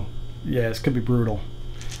 So yeah, this could be brutal.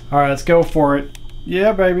 All right, let's go for it.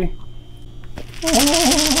 Yeah, baby.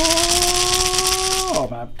 Oh,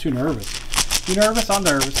 I'm too nervous. You nervous? I'm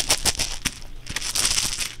nervous.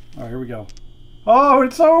 All right, here we go. Oh,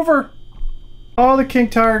 it's over. Oh, the King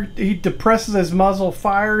Tiger, he depresses his muzzle,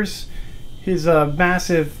 fires his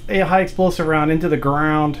massive high explosive round into the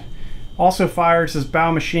ground. Also fires his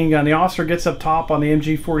bow machine gun. The officer gets up top on the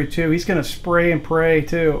MG42. He's going to spray and pray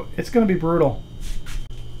too. It's going to be brutal.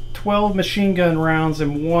 12 machine gun rounds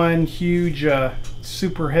and 1 huge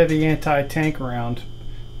super heavy anti-tank round,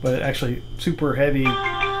 but actually super heavy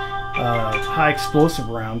high explosive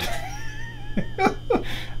round.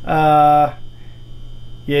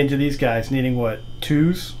 Yeah, into these guys needing what,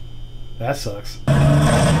 2s? That sucks.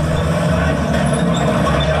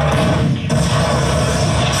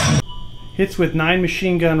 Hits with 9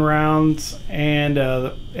 machine gun rounds and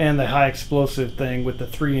the high explosive thing with the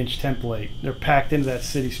 3-inch template. They're packed into that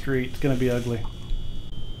city street. It's going to be ugly.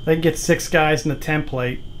 They can get 6 guys in the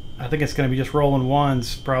template. I think it's going to be just rolling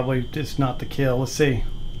 1s. Probably just not the kill. Let's see.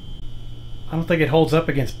 I don't think it holds up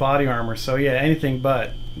against body armor. So yeah, anything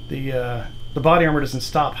but. The body armor doesn't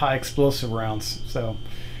stop high explosive rounds. So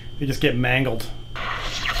you just get mangled.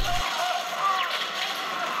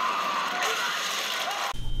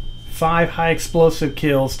 5 high explosive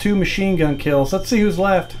kills, 2 machine gun kills. Let's see who's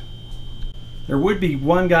left. There would be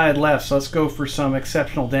 1 guy left, so let's go for some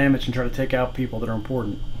exceptional damage and try to take out people that are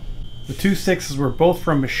important. The 2 6s were both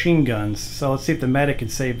from machine guns, so let's see if the medic can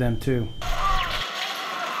save them too.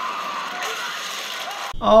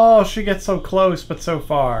 Oh, she gets so close, but so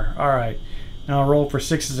far. Alright, now I'll roll for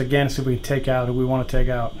 6s again, see if we can take out who we want to take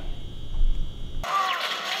out.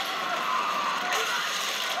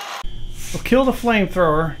 We'll kill the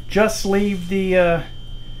flamethrower, just leave the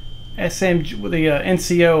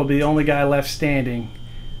NCO will be the only guy left standing.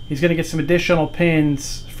 He's going to get some additional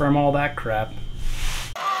pins from all that crap.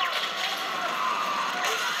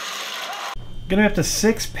 Gonna have to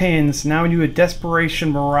 6 pins. Now we do a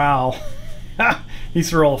desperation morale.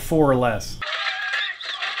 Needs to roll a 4 or less.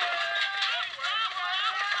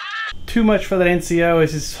 Too much for that NCO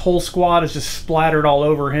as his whole squad is just splattered all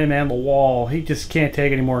over him and the wall. He just can't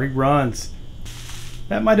take it anymore. He runs.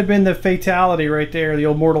 That might have been the fatality right there. The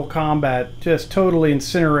old Mortal Kombat just totally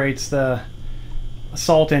incinerates the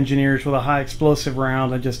assault engineers with a high explosive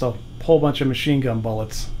round and just a whole bunch of machine gun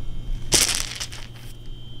bullets.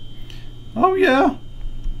 Oh yeah.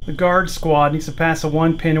 The guard squad needs to pass a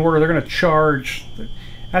 1-pin order. They're going to charge.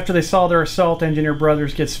 After they saw their assault engineer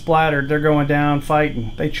brothers get splattered, they're going down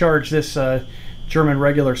fighting. They charge this German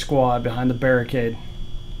regular squad behind the barricade.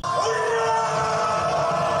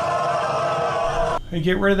 They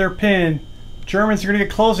get rid of their pin. Germans are going to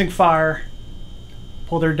get closing fire.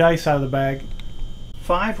 Pull their dice out of the bag.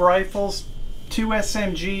 5 rifles, 2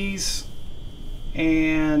 SMGs,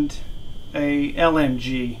 and a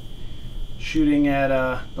LMG shooting at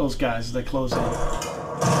those guys as they close in.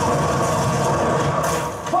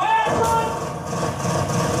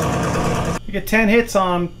 You get 10 hits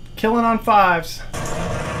on them, killing on 5s.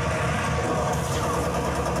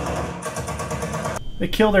 They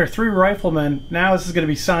kill their 3 riflemen. Now this is going to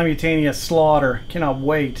be simultaneous slaughter. Cannot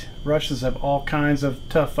wait. Russians have all kinds of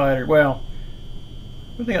tough fighters. Well,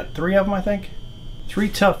 they got 3 of them, I think. 3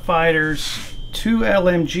 tough fighters, 2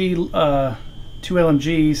 LMGs.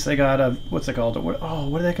 They got what's it called? What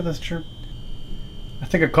do they call this term? I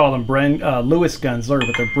think I call them Lewis guns, but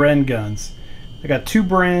they're Bren guns. They got 2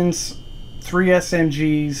 Brens, 3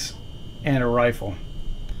 SMGs, and a rifle.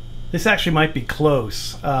 This actually might be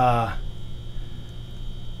close.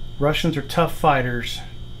 Russians are tough fighters.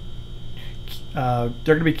 They're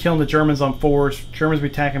going to be killing the Germans on 4s. Germans will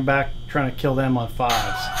be attacking back, trying to kill them on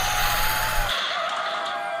 5s.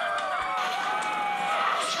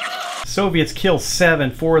 Soviets kill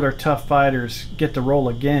 7. 4 of their tough fighters get to roll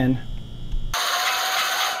again.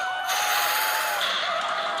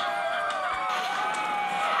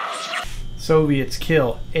 Soviets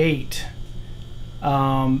kill 8.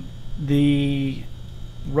 The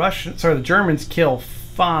Germans kill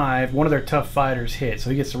 5. One of their tough fighters hit, so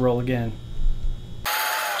he gets to roll again.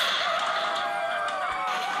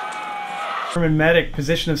 German medic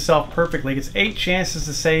positioned himself perfectly. Gets 8 chances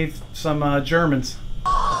to save some Germans.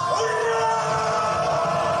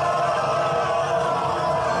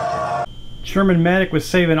 German medic was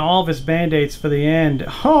saving all of his band-aids for the end.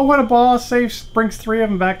 Oh, what a boss! Brings 3 of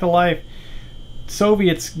them back to life.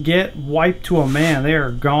 Soviets get wiped to a man. They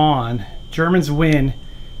are gone. Germans win,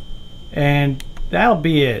 and that'll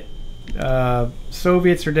be it.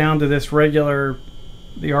 Soviets are down to this regular,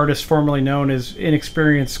 the artist formerly known as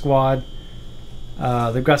inexperienced squad.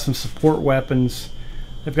 They've got some support weapons.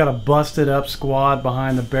 They've got a busted up squad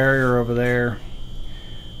behind the barrier over there.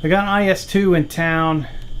 They got an IS-2 in town.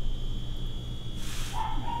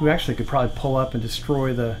 We actually could probably pull up and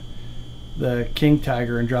destroy the King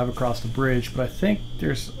Tiger and drive across the bridge, but I think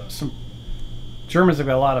there's some Germans have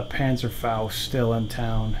got a lot of Panzerfaust still in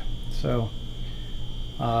town. So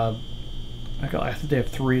I think they have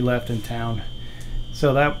 3 left in town.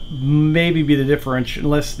 So that maybe be the difference,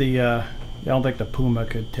 unless I don't think the Puma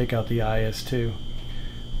could take out the IS-2.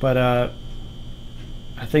 But I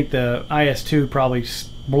think the IS-2 probably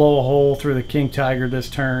blow a hole through the King Tiger this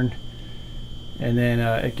turn, and then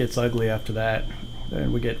it gets ugly after that.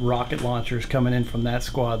 And we get rocket launchers coming in from that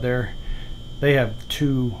squad there. They have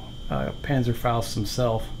 2 Panzerfausts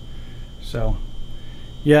themselves. So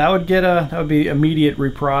yeah, that would be immediate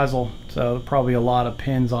reprisal. So probably a lot of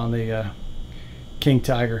pins on the King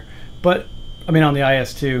Tiger, but I mean on the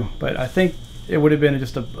IS-2. But I think it would have been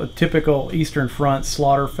just a typical Eastern Front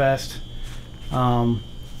slaughter fest. And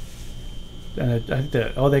I think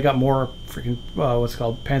they got more freaking what's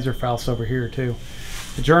called Panzerfausts over here too.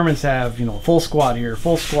 The Germans have, you know, full squad here,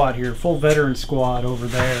 full squad here, full veteran squad over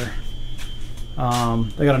there.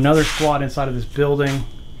 They got another squad inside of this building.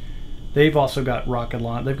 They've also got rocket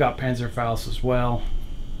launch. They've got Panzerfausts as well.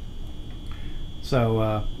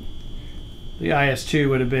 So the IS-2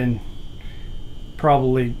 would have been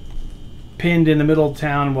probably pinned in the middle of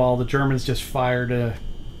town while the Germans just fired a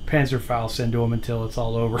Panzerfaust into them until it's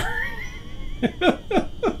all over.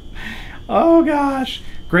 Oh gosh,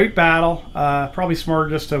 great battle. Probably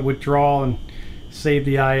smarter just to withdraw and save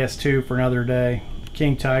the IS-2 for another day.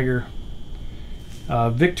 King Tiger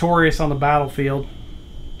victorious on the battlefield,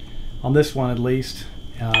 on this one at least.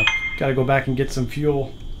 Got to go back and get some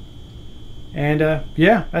fuel. And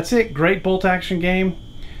yeah, that's it. Great bolt action game.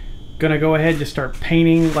 Gonna go ahead and just start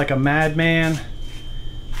painting like a madman.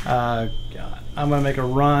 I'm gonna make a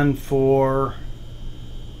run for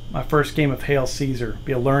my first game of Hail Caesar.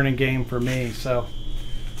 Be a learning game for me, so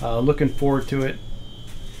looking forward to it.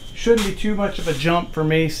 Shouldn't be too much of a jump for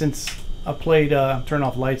me since I played turn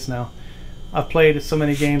off lights now. I've played so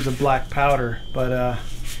many games of Black Powder, but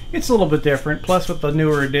it's a little bit different. Plus with the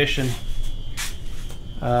newer edition,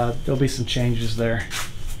 there'll be some changes there.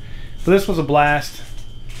 But this was a blast.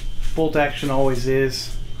 Bolt action always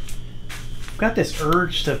is. I've got this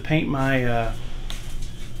urge to paint my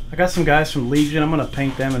I got some guys from Legion. I'm gonna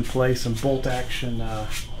paint them and play some bolt action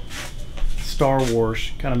Star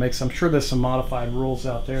Wars. Kind of makes, I'm sure there's some modified rules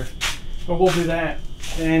out there, but we'll do that.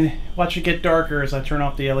 And watch it get darker as I turn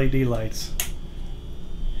off the LED lights.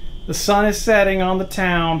 The sun is setting on the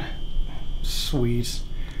town. Sweet.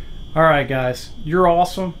 All right, guys, you're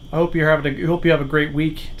awesome. I hope you have a great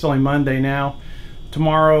week. It's only Monday now.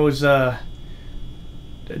 Tomorrow's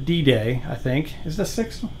D-Day, I think. Is the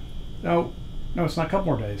 6th? No, it's not. A couple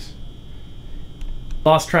more days.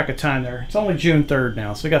 Lost track of time there. It's only June 3rd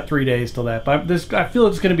now, so we got 3 days till that. But I feel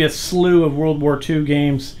it's going to be a slew of World War II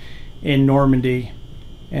games in Normandy,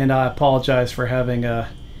 and I apologize for having a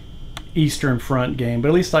Eastern Front game, but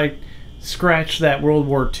at least I scratched that World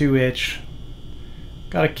War II itch.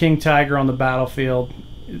 Got a King Tiger on the battlefield.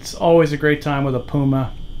 It's always a great time with a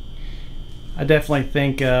Puma. I definitely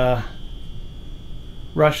think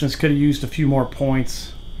Russians could have used a few more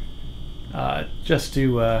points, just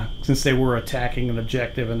to since they were attacking an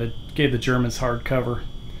objective, and it gave the Germans hard cover.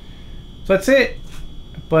 So that's it.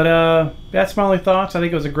 But that's my only thoughts. I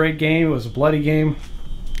think it was a great game. It was a bloody game.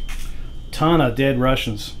 Ton of dead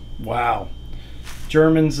Russians. Wow.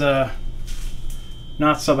 Germans,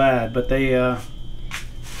 not so bad, but they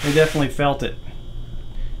definitely felt it.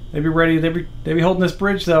 They'd be ready. They'd be holding this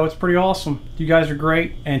bridge, though. It's pretty awesome. You guys are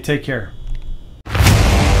great, and take care.